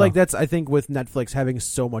 but So- like that's I think with Netflix having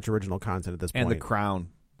so much original content at this point. And The Crown.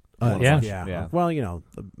 Yeah. yeah. Well, the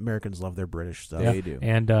Americans love their British stuff. Yeah. They do.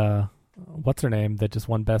 And what's her name that just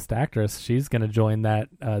won Best Actress? She's going to join that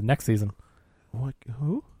next season. What?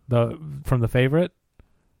 Who? From The Favorite.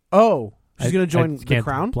 Oh, she's going to I join The can't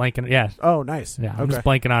Crown. Blanking. Yeah. Oh, nice. Yeah. I'm Okay. just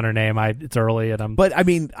blanking on her name. It's early, and I'm. But I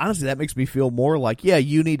mean, honestly, that makes me feel more like, yeah,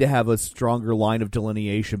 you need to have a stronger line of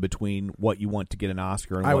delineation between what you want to get an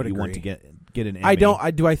Oscar and I what would you want to agree. get an Emmy.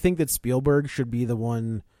 I think that Spielberg should be the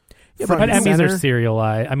one. Yeah, front but and Emmys center. are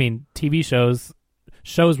serialized. I mean, TV shows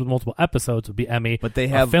with multiple episodes would be Emmy. But they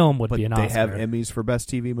have a film would but be an they Oscar. have Emmys for Best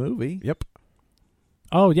TV Movie. Yep.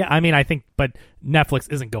 Oh yeah, I mean, I think, but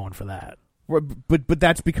Netflix isn't going for that But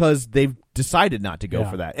that's because they've decided not to go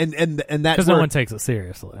Yeah. for that, and that's because no where- one takes it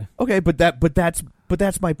seriously. Okay, but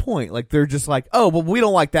that's my point. Like they're just like, oh, well, we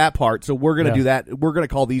don't like that part, so we're gonna Yeah. do that. We're gonna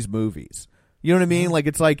call these movies. You know what I mean? Like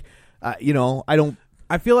it's like, I don't.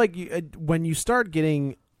 I feel like when you start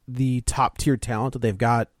getting the top tier talent that they've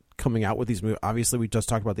got coming out with these movies, obviously we just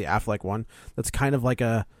talked about the Affleck one. That's kind of like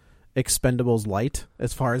a Expendables light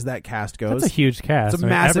as far as that cast goes. That's a huge cast. It's a I mean,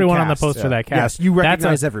 massive everyone on the cast, poster yeah. of that cast. Yes, you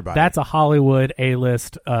recognize that's everybody. That's a Hollywood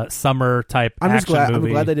A-list summer type I'm just action glad. movie.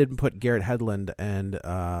 I'm glad they didn't put Garrett Hedlund and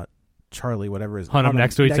Charlie, whatever his Hunt 'em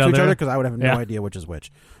next to each other? because I would have no Yeah. idea which is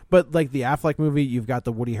which. But like the Affleck movie, you've got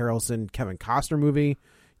the Woody Harrelson, Kevin Costner movie.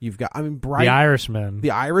 You've got, Bright, The Irishman.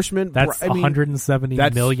 The Irishman. That's $170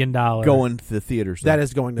 $170 million. Going to the theaters. That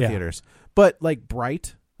is going to Yeah. theaters. But like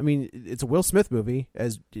Bright, it's a Will Smith movie,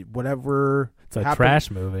 as whatever. It's a happened, trash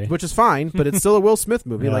movie. which is fine, but it's still a Will Smith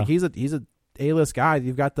movie. Yeah. Like he's a A-list guy.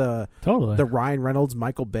 You've got the Totally. Ryan Reynolds,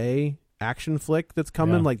 Michael Bay action flick that's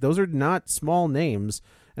coming. Yeah. Like those are not small names,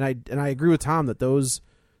 and I agree with Tom that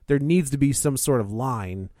there needs to be some sort of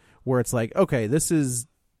line where it's like, okay, this is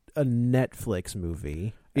a Netflix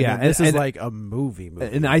movie. Yeah, and this and- is like a movie.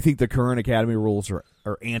 And I think the current Academy rules are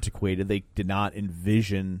antiquated. They did not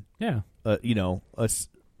envision, yeah.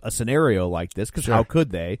 a scenario like this because Sure. how could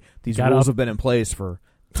they? These Gotta rules up- have been in place for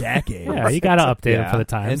decades. Yeah, you got to update them for the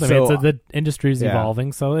times. And I mean, so- the industry's yeah.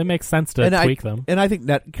 evolving, so it makes sense to tweak them. And I think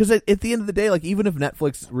that because at the end of the day, like even if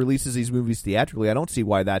Netflix releases these movies theatrically, I don't see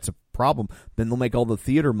why that's a problem. Then they'll make all the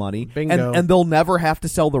theater money, Bingo. and they'll never have to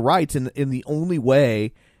sell the rights. And in the only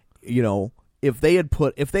way, if they had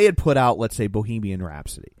put out, let's say, Bohemian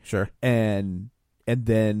Rhapsody, Sure. and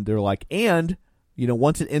then they're like,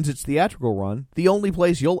 once it ends its theatrical run, the only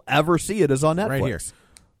place you'll ever see it is on Netflix. Right here.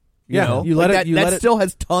 You Yeah, know? you let Like it- that still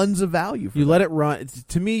has tons of value. For You them. let it run.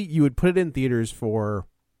 To me, you would put it in theaters for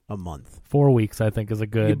a month. 4 weeks, I think, is a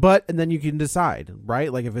good. And then you can decide,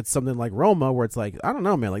 right? Like if it's something like Roma, where it's like, I don't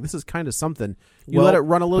know, man, like this is kind of something. You Well, let it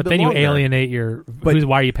run a little but bit then longer. you alienate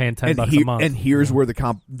why are you paying $10 a month? And here's where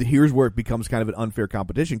here's where it becomes kind of an unfair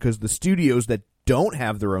competition because the studios that don't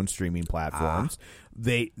have their own streaming platforms,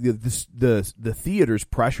 the theaters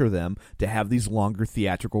pressure them to have these longer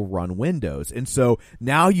theatrical run windows, and so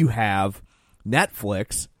now you have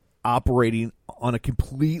Netflix operating on a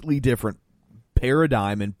completely different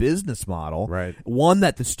paradigm and business model, Right. One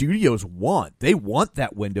that the studios want. They want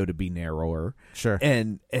that window to be narrower, Sure.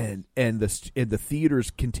 And the theaters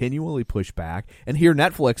continually push back. And here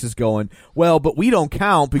Netflix is going, well, but we don't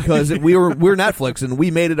count because we're Netflix and we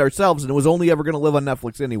made it ourselves, and it was only ever going to live on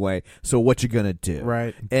Netflix anyway. So what you gonna do,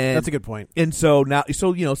 Right. And That's a good point. And so now,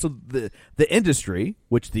 so the industry,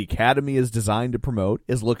 which the Academy is designed to promote,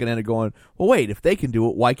 is looking at it going, well, wait, if they can do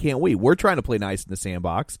it, why can't we? We're trying to play nice in the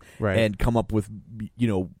sandbox and come up with,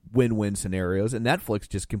 win-win scenarios, and Netflix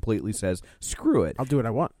just completely says, screw it. I'll do what I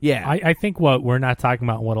want. Yeah. I think what we're not talking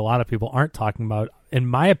about and what a lot of people aren't talking about, in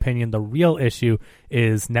my opinion, the real issue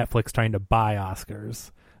is Netflix trying to buy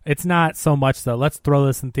Oscars. It's not so much that let's throw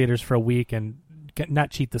this in theaters for a week and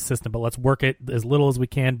not cheat the system, but let's work it as little as we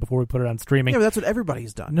can before we put it on streaming. Yeah, but that's what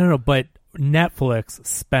everybody's done. No, but Netflix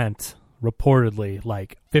spent reportedly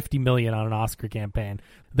like $50 million on an Oscar campaign.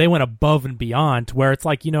 They went above and beyond to where it's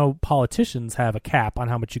like, politicians have a cap on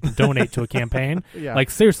how much you can donate to a campaign. Yeah. Like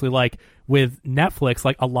seriously, like with Netflix,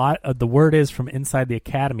 like a lot of the word is from inside the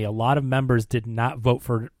Academy, a lot of members did not vote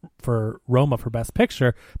for Roma for Best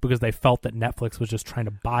Picture because they felt that Netflix was just trying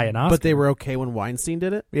to buy an Oscar. But they were okay when Weinstein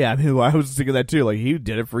did it? Yeah, I mean, I was thinking that too. Like, he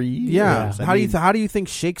did it for years. Yeah. How do you think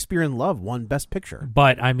Shakespeare in Love won Best Picture?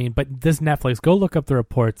 But this Netflix, go look up the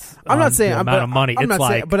reports. I'm not saying the amount of money. I'm it's not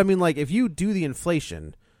like, saying, but I mean, like, if you do the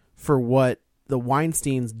inflation for what the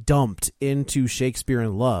Weinsteins dumped into Shakespeare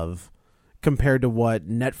in Love compared to what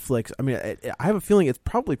Netflix, I mean, I have a feeling it's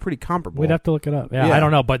probably pretty comparable. We'd have to look it up. Yeah, I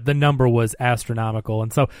don't know, but the number was astronomical.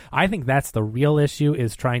 And so I think that's the real issue,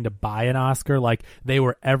 is trying to buy an Oscar. Like, they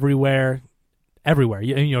were everywhere.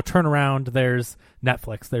 Turn around, there's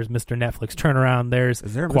Netflix. There's Mr. Netflix. Turn around, there's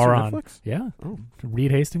Is there a Quaron. Mr. Netflix? Yeah.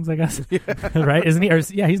 Reed Hastings, I guess. Right? Isn't he?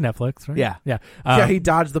 Yeah, he's Netflix, right? Yeah. Yeah. He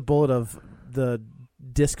dodged the bullet of the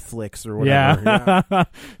disc flicks or whatever. Yeah.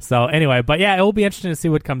 So anyway, but yeah, it will be interesting to see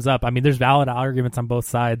what comes up. I mean, there's valid arguments on both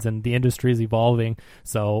sides, and the industry is evolving,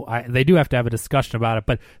 so they do have to have a discussion about it.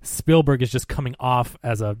 But Spielberg is just coming off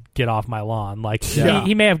as a get off my lawn. Like,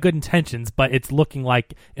 he may have good intentions, but it's looking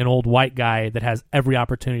like an old white guy that has every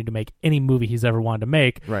opportunity to make any movie he's ever wanted to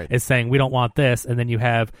make is saying, we don't want this. And then you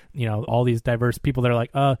have, all these diverse people that are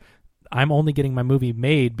like, I'm only getting my movie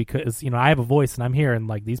made because, I have a voice and I'm here, and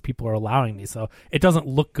like these people are allowing me. So it doesn't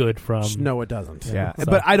look good from. No, it doesn't. Yeah. So.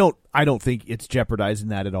 But I don't think it's jeopardizing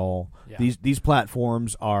that at all. Yeah. These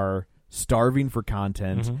platforms are starving for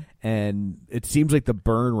content, and it seems like the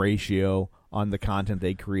burn ratio on the content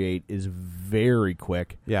they create is very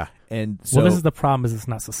quick. Yeah. And so, this is the problem, is it's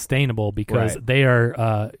not sustainable because they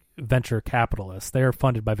are venture capitalists. They are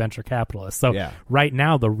funded by venture capitalists. So right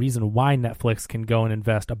now, the reason why Netflix can go and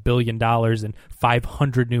invest $1 billion in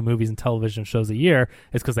 500 new movies and television shows a year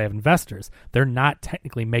is because they have investors. They're not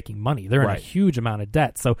technically making money. They're in a huge amount of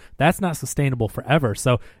debt. So that's not sustainable forever.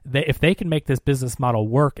 So if they can make this business model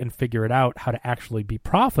work and figure it out how to actually be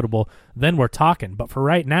profitable, then we're talking. But for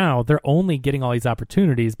right now, they're only getting all these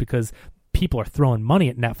opportunities because people are throwing money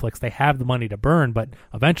at Netflix. They have the money to burn, but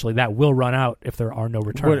eventually that will run out if there are no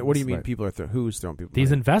returns. What do you mean people are who's throwing people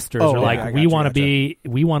These money? Investors are like, we want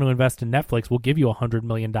to invest in Netflix. We'll give you $100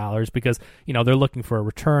 million because, they're looking for a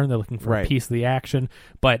return. They're looking for a piece of the action.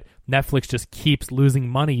 But Netflix just keeps losing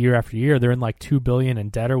money year after year. They're in like $2 billion in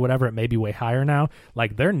debt or whatever. It may be way higher now.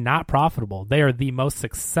 Like, they're not profitable. They are the most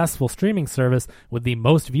successful streaming service with the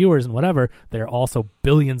most viewers and whatever. They're also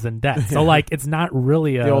billions in debt. So like, it's not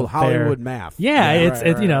really the old Hollywood math. Yeah,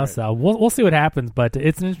 it's So we'll see what happens. But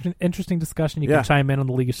it's an interesting discussion. You can chime in on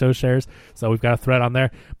the League of Show Shares. So we've got a thread on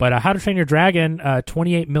there. But How to Train Your Dragon,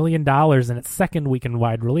 $28 million in its second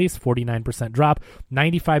weekend-wide release, 49% drop,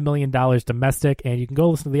 $95 million domestic. And you can go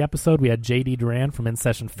listen to the episode. We had J.D. Duran from In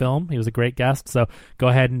Session Film. He was a great guest. So go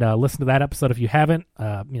ahead and listen to that episode if you haven't.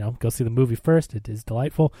 Go see the movie first. It is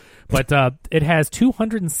delightful. But it has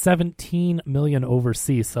 $217 million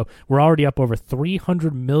overseas. So we're already up over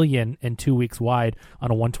 $300 million in 2 weeks wide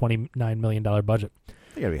on a $129 million budget.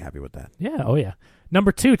 You gotta be happy with that. Yeah. Oh, yeah.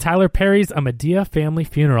 Number 2, Tyler Perry's A Madea Family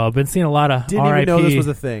Funeral. I've been seeing a lot of Didn't R.I.P. even know this was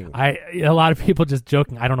a thing. A lot of people just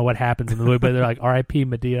joking. I don't know what happens in the movie, but they're like, R.I.P.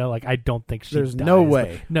 Madea. Like, I don't think she There's dies. no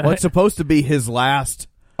way. No, well, it's supposed to be his last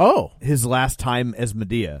time as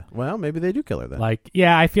Madea. Well, maybe they do kill her then. like,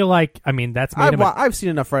 yeah, I feel like, that's made him I've seen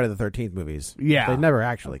enough Friday the 13th movies. Yeah. They never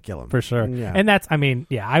actually kill him. for sure. Yeah. And that's,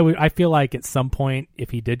 I feel like at some point, if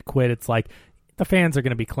he did quit, it's like, the fans are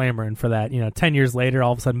going to be clamoring for that. 10 years later,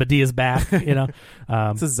 all of a sudden, Medea's back.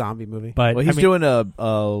 It's a zombie movie. But Well, he's doing a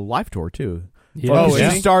live tour too. Yeah. Well, is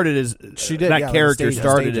she he? started as She did, that yeah, character a stage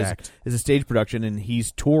started act. as a stage production, and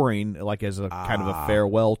he's touring like as a kind of a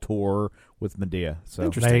farewell tour with Madea. So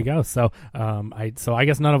there you go. So, I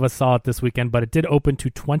guess none of us saw it this weekend, but it did open to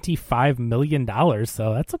 $25 million.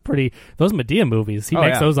 So that's those Madea movies. He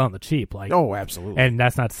makes those on the cheap. Like, absolutely. and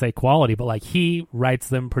that's not to say quality, but like he writes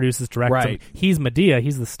them, produces, directs them. Right. He's Madea.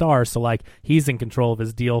 He's the star. So like he's in control of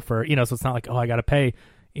his deal for, so it's not like, I got to pay,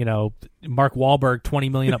 Mark Wahlberg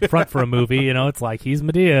 $20 million up front for a movie. It's like he's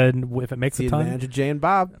Medea, and if it makes the a ton, advantage of Jay and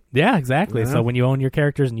Bob. Yeah, exactly. Yeah. So when you own your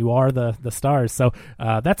characters and you are the stars, so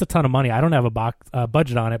that's a ton of money. I don't have a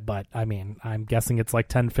budget on it, but I mean, I'm guessing it's like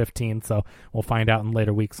 10, 15. So we'll find out in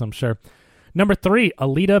later weeks, I'm sure. Number 3,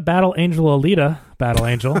 Alita Battle Angel,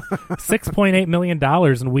 $6.8 million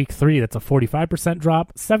in week 3. That's a 45%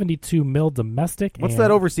 drop. 72 mil domestic. What's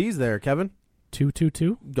that overseas there, Kevin?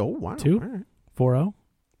 222. Oh, wow. 240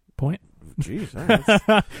 point. Jeez,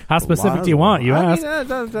 how specific do you want? You asked.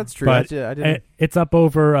 That's true. But I didn't. It's up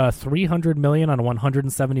over $300 million on a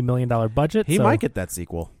 $170 million budget. He might get that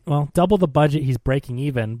sequel. Well, double the budget. He's breaking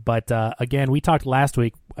even. But again, we talked last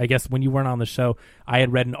week. I guess when you weren't on the show, I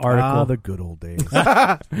had read an article. The good old days.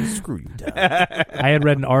 Screw you, Dad. I had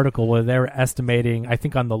read an article where they were estimating, I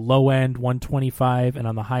think on the low end 125 and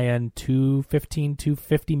on the high end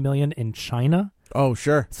 250 million in China. Oh,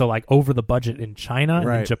 sure. So like over the budget in China,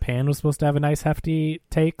 right. And Japan was supposed to have a nice hefty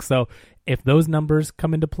take. So if those numbers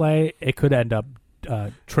come into play, it could end up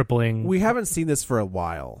tripling. We haven't seen this for a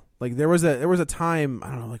while. Like there was a time, I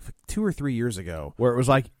don't know, like 2 or 3 years ago, where it was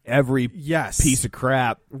like every piece of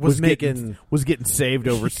crap was getting saved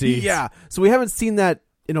overseas. Yeah. So we haven't seen that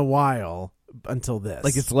in a while until this.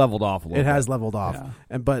 Like it's leveled off a little bit. It has leveled off.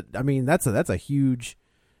 Yeah. But I mean that's a huge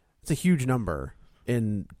number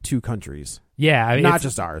in 2 countries. Yeah, I mean, not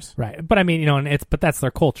just ours, right? But I mean, but that's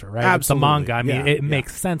their culture, right? Absolutely. It's the manga. I mean, it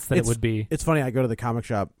makes sense that it would be. It's funny. I go to the comic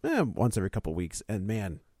shop once every couple of weeks, and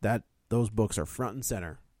man, those books are front and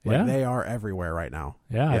center. Like they are everywhere right now.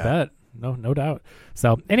 Yeah, I bet. No doubt.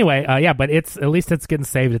 So anyway, but at least it's getting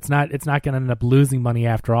saved. It's not going to end up losing money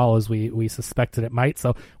after all, as we suspected it might.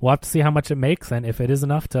 So we'll have to see how much it makes, and if it is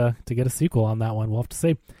enough to get a sequel on that one, we'll have to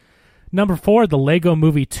see. Number 4, the Lego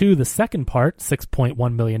Movie 2, the second part,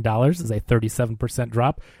 $6.1 million, is a 37%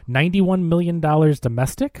 drop. $91 million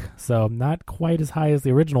domestic, so not quite as high as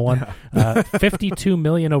the original one. $52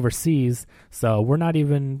 million overseas, so we're not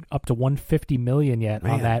even up to $150 million yet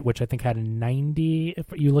on that, which I think had a 90, if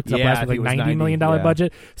you looked up last week, like $90 million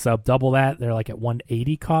budget. So double that. They're like at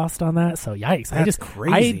 $180 cost on that, so yikes. That's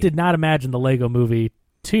crazy. I did not imagine the Lego Movie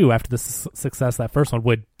 2, after the success of that first one,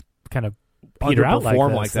 would kind of peter out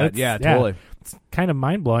like that. Yeah, totally. It's kind of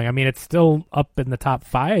mind blowing. I mean, it's still up in the top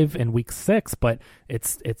 5 in week 6, but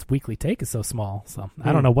its weekly take is so small. So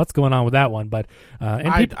I don't know what's going on with that one. But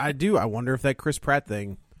I wonder if that Chris Pratt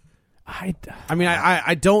thing. I mean,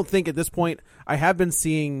 I don't think at this point. I have been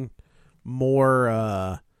seeing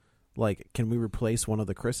more. Like, can we replace one of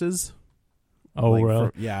the Chris's? Oh,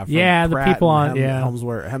 like the Pratt people on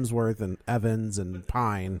Hemsworth and Evans and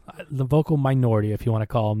Pine. The vocal minority, if you want to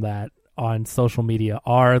call them that, on social media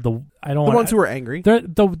are the ones who are angry. They're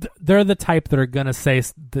the type that are gonna say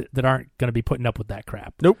that aren't gonna be putting up with that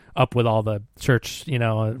crap. Nope. Up with all the church,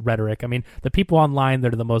 rhetoric. I mean, the people online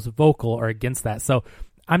that are the most vocal are against that. So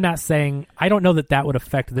I'm not saying, I don't know that would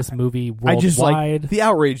affect this movie worldwide. I just like the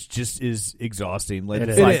outrage just is exhausting. Like, it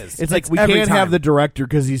is. It's like we can't have the director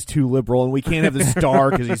because he's too liberal, and we can't have the star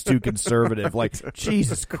because he's too conservative. Like,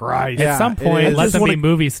 Jesus Christ! At some point, let them be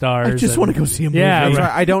movie stars. I just want to go see a movie. Yeah, right.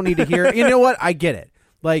 I don't need to hear. You know what? I get it.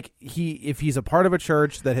 Like if he's a part of a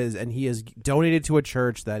church and he has donated to a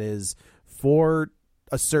church that is for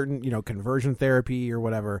a certain conversion therapy or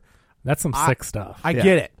whatever. That's some sick stuff. I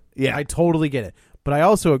get it. Yeah, I totally get it. But I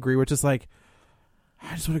also agree with just like,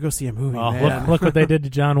 I just want to go see a movie, man. Look what they did to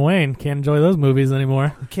John Wayne. Can't enjoy those movies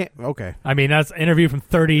anymore. Okay. I mean, that's an interview from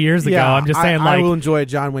 30 years ago. Yeah, I'm just saying, I will enjoy a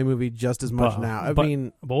John Wayne movie just as much now. But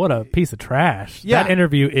what a piece of trash. Yeah. That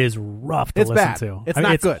interview is rough to listen bad. to. It's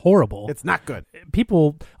not good. It's horrible. It's not good.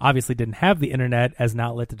 People obviously didn't have the internet as an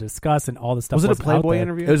outlet to discuss, and all this stuff. Was it a wasn't out Playboy there.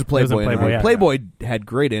 interview? It was a Playboy interview. Yeah. Playboy had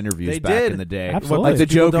great interviews back in the day. Absolutely. Like the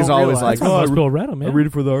joke is always like, most people read them. Yeah. I read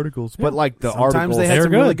it for the articles. But like the Sometimes articles, they had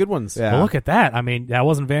some really good ones. Yeah. Well, look at that. I mean, that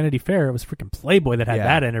wasn't Vanity Fair. It was freaking Playboy that had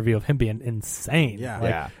that interview of him being insane.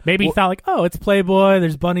 Yeah. Maybe he felt like, oh, it's Playboy.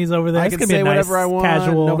 There's bunnies over there. I it's can gonna be say a nice, whatever I want.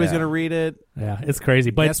 casual. Nobody's gonna read it. Yeah, it's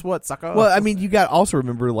crazy. But guess what, sucker? Well, I mean, you got also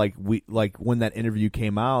remember like when that interview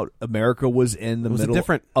came out, America was in the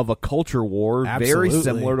middle of a culture war, very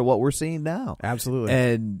similar to what we're seeing now.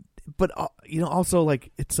 Absolutely. But also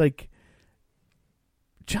like it's like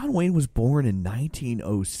John Wayne was born in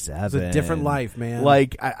 1907. It's a different life, man.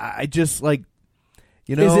 Like I just like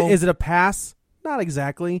is it a pass? Not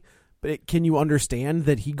exactly. But can you understand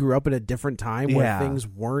that he grew up at a different time where things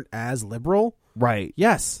weren't as liberal? Right.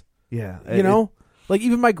 Yes. Yeah. Like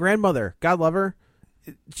even my grandmother, God love her,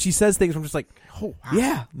 she says things where I'm just like, oh, wow.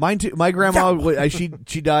 Yeah. Mine too. My grandma, she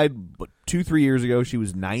died 2-3 years ago. She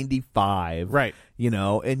was 95. Right.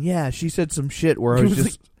 And she said some shit where I was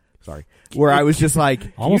just... Sorry. Where I was just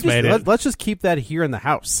like, Almost made it. Let's just keep that here in the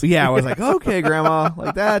house. yeah, I was like, okay, Grandma,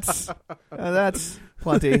 like that's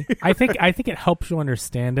plenty. I think it helps you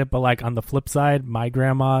understand it, but like on the flip side, my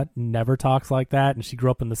grandma never talks like that, and she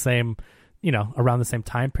grew up in the same, around the same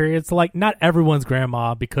time period. So like, not everyone's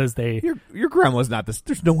grandma because they. Your grandma's not this.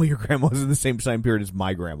 There's no way your grandma's in the same time period as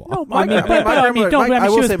my grandma. No, she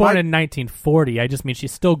was born in 1940. I just mean she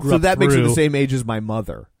still grew up. So that makes her the same age as my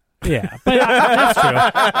mother. Yeah, but that's true.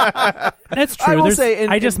 That's true. I will say,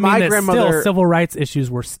 I just mean my that grandmother, still civil rights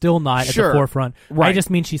issues were still not at the forefront. Right. I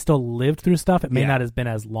just mean she still lived through stuff. It may not have been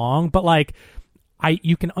as long, but like,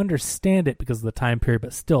 you can understand it because of the time period.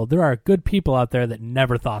 But still, there are good people out there that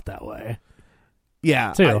never thought that way.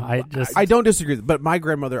 Yeah, too. I don't disagree, but my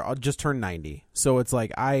grandmother just turned 90, so it's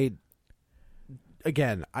like I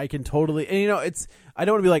can totally, and I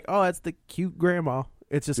don't want to be like, oh, that's the cute grandma.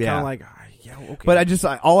 It's just kind of like, yeah, okay.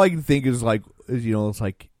 But all I can think is like, it's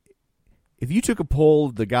like, if you took a poll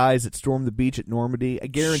of the guys that stormed the beach at Normandy, I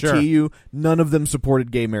guarantee you none of them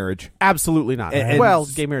supported gay marriage. Absolutely not. Well,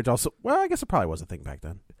 gay marriage also. Well, I guess it probably was a thing back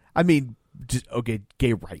then. I mean,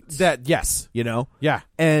 gay rights. That yes, yeah,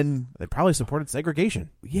 and they probably supported segregation.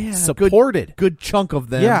 Yeah, supported good chunk of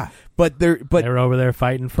them. Yeah, but they were over there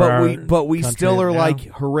fighting for. But we still are like,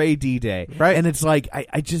 hooray D-Day, right? And it's like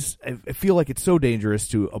I feel like it's so dangerous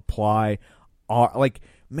to apply,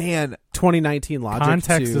 man, 2019 logic.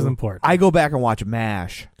 Context is important. I go back and watch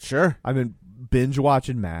MASH. Sure, I've been binge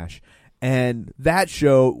watching MASH, and that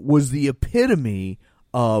show was the epitome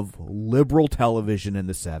of liberal television in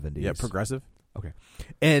the 70s. Yeah, progressive. Okay.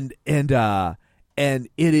 And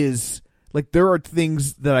it is like, there are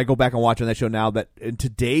things that I go back and watch on that show now that in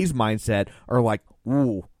today's mindset are like,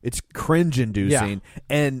 ooh, it's cringe inducing.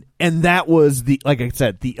 Yeah. And that was like I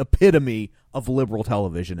said, the epitome of liberal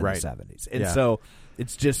television in the 70s. And so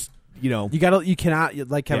it's just, you cannot,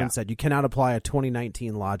 like Kevin said, you cannot apply a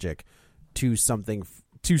 2019 logic to something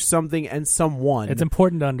and someone. It's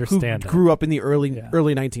important to understand who grew up in the early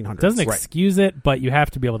 1900s. It doesn't excuse it, but you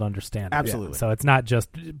have to be able to understand it. Absolutely. So it's not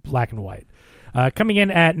just black and white. Coming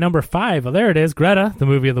in at number 5, there it is, Greta, the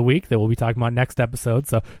movie of the week that we'll be talking about next episode.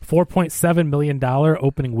 So $4.7 million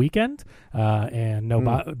opening weekend, and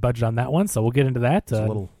no budget on that one. So we'll get into that. It's a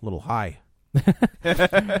little high.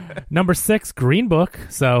 Number 6, Green Book.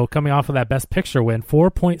 So coming off of that Best Picture win,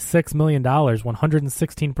 $4.6 million,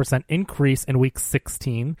 116% increase in week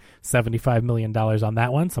 16, $75 million on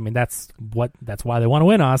that one. So I mean, that's why they want to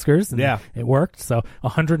win Oscars. And it worked. So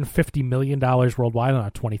 $150 million worldwide on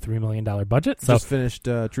a $23 million budget. So just finished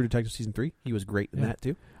True Detective season 3. He was great in that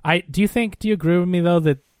too. Do you agree with me though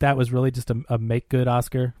that was really just a make good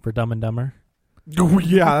Oscar for Dumb and Dumber?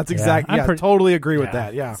 Yeah, that's exactly. Yeah, totally agree with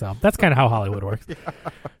that. Yeah, so that's kind of how Hollywood works.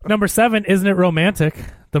 Number 7, Isn't It Romantic?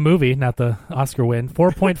 The movie, not the Oscar win.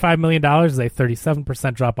 $4.5 million is a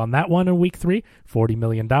 37% drop on that one in week 3. $40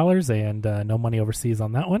 million and no money overseas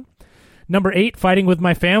on that one. Number 8, Fighting with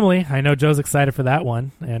My Family. I know Joe's excited for that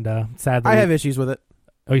one, and sadly, I have issues with it.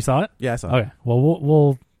 Oh, you saw it? Yeah, I saw it. Okay,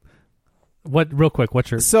 well, real quick, what's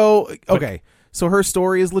your so her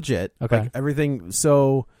story is legit. Okay, like everything.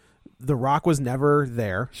 So The Rock was never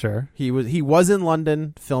there. Sure. He was in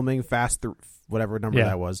London filming whatever number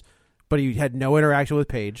that was, but he had no interaction with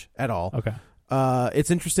Paige at all. Okay. It's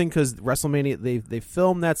interesting because WrestleMania, they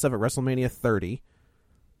filmed that stuff at WrestleMania 30.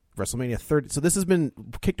 So this has been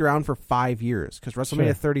kicked around for 5 years because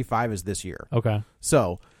WrestleMania 35 is this year. Okay.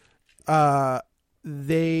 So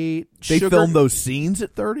they filmed those scenes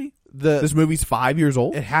at 30? This movie's 5 years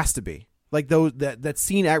old? It has to be. Like that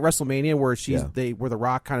scene at WrestleMania where where The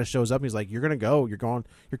Rock kind of shows up and he's like, "You're you're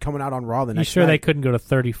coming out on Raw the next." You sure night. They couldn't go to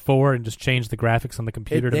 34 and just change the graphics on the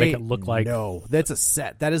computer to make it look like? No, that's a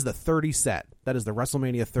set. That is the 30 set. That is the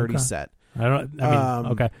WrestleMania 30 set.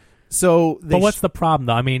 Okay. So, but what's the problem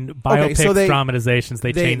though? I mean, biopics, dramatizations,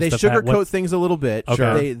 they change. They sugarcoat things a little bit.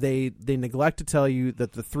 Okay. They neglect to tell you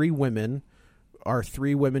that the 3 women are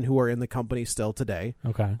 3 women who are in the company still today.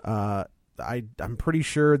 Okay. I'm pretty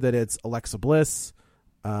sure that it's Alexa Bliss,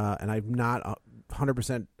 and I'm not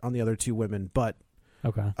 100% on the other 2 women, but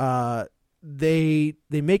okay. They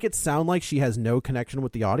make it sound like she has no connection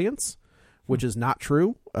with the audience, which is not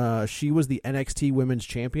true. She was the NXT Women's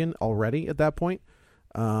Champion already at that point,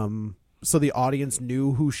 so the audience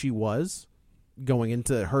knew who she was going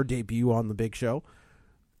into her debut on the big show.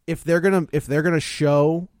 If they're gonna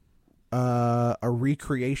show a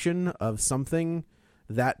recreation of something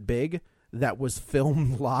that big that was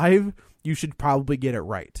filmed live, you should probably get it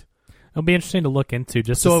right. It'll be interesting to look into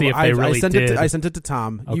just to see if they really did. I sent it to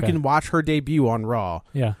Tom. Okay. You can watch her debut on Raw.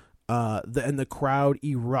 Yeah. And the crowd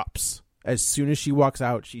erupts as soon as she walks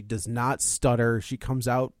out. She does not stutter. She comes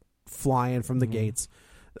out flying from the gates.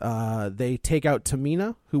 They take out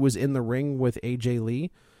Tamina, who was in the ring with AJ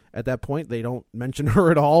Lee at that point. They don't mention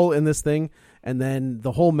her at all in this thing. And then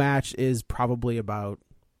the whole match is probably about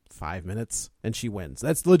 5 minutes, and she wins.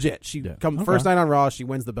 That's legit. She first night on Raw, she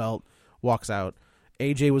wins the belt, walks out.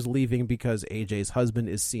 AJ was leaving because AJ's husband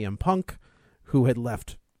is CM Punk, who had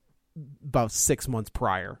left about 6 months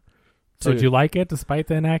prior. So did you like it despite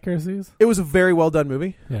the inaccuracies? It was a very well done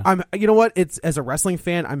movie. Yeah. You know what? It's as a wrestling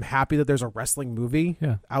fan, I'm happy that there's a wrestling movie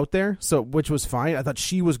out there. So which was fine. I thought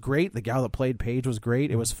she was great. The gal that played Paige was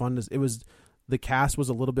great. It was fun. The cast was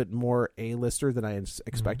a little bit more A-lister than I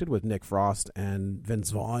expected with Nick Frost and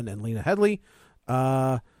Vince Vaughn and Lena Headey.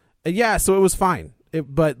 So it was fine.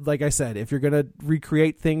 But like I said, if you're gonna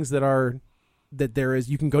recreate things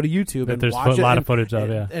you can go to YouTube and there's watch a lot of footage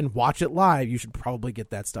of, and watch it live. You should probably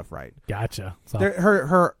get that stuff right. Gotcha. So.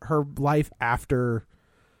 Her life after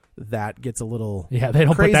that gets a little they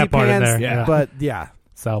don't crazy put that part pants, in there. But yeah.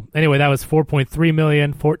 So anyway, that was $4.3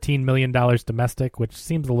 million, $14 million domestic, which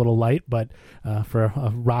seems a little light, but for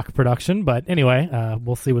a rock production. But anyway,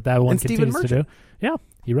 we'll see what that one continues to do. Yeah,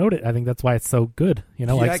 he wrote it. I think that's why it's so good.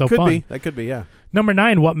 So fun. That could be. Yeah. Number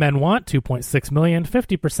 9, What Men Want, $2.6 million,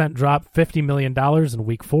 50% drop, $50 million in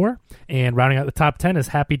week 4. And rounding out the top 10 is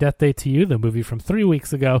Happy Death Day to You, the movie from 3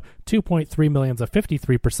 weeks ago, $2.3 million, a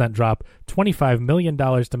 53% drop, $25 million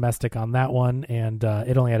domestic on that one, and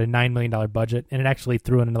it only had a $9 million budget, and it actually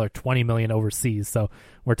threw in another $20 million overseas. So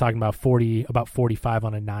we're talking about 45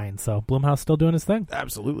 on a 9. So Blumhouse still doing his thing.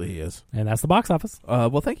 Absolutely, he is. And that's the box office.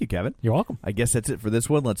 Well, thank you, Kevin. You're welcome. I guess that's it for this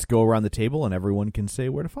one. Let's go around the table, and everyone can say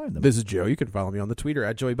where to find them. This is Joe. You can follow me on the Twitter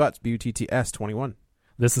at Joey Butts, BUTTS21.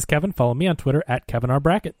 This is Kevin. Follow me on Twitter at Kevin R.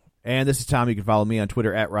 Brackett. And this is Tom. You can follow me on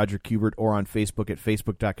Twitter at Roger Kubert or on Facebook at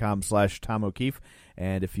facebook.com/Tom O'Keefe.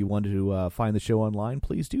 And if you wanted to find the show online,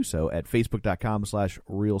 please do so at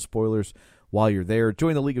facebook.com/Real Spoilers. While you're there,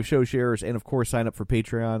 join the League of Show Sharers and, of course, sign up for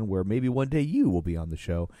Patreon, where maybe one day you will be on the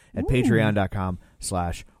show at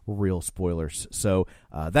patreon.com/Real Spoilers. So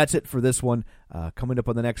that's it for this one. Coming up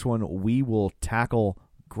on the next one, we will tackle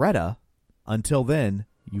Greta. Until then,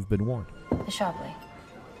 you've been warned. The Chablis.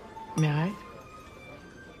 May I?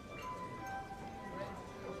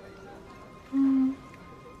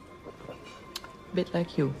 Bit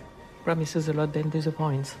like you. Promises a lot, then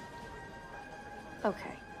disappoints.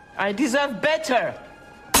 Okay. I deserve better!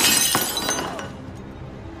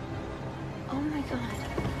 Oh my god.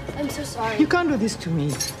 I'm so sorry. You can't do this to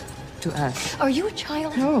me. To us. Are you a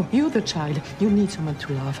child? No, you're the child. You need someone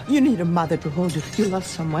to love. You need a mother to hold you. You love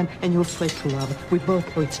someone and you're afraid to love. We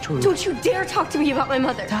both know it's true. Don't you dare talk to me about my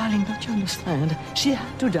mother. Darling, don't you understand? She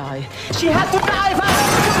had to die. She had to die for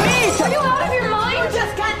us to meet! Are you out of your mind? You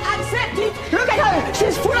just can't accept it! Look at her!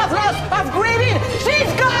 She's full of love, of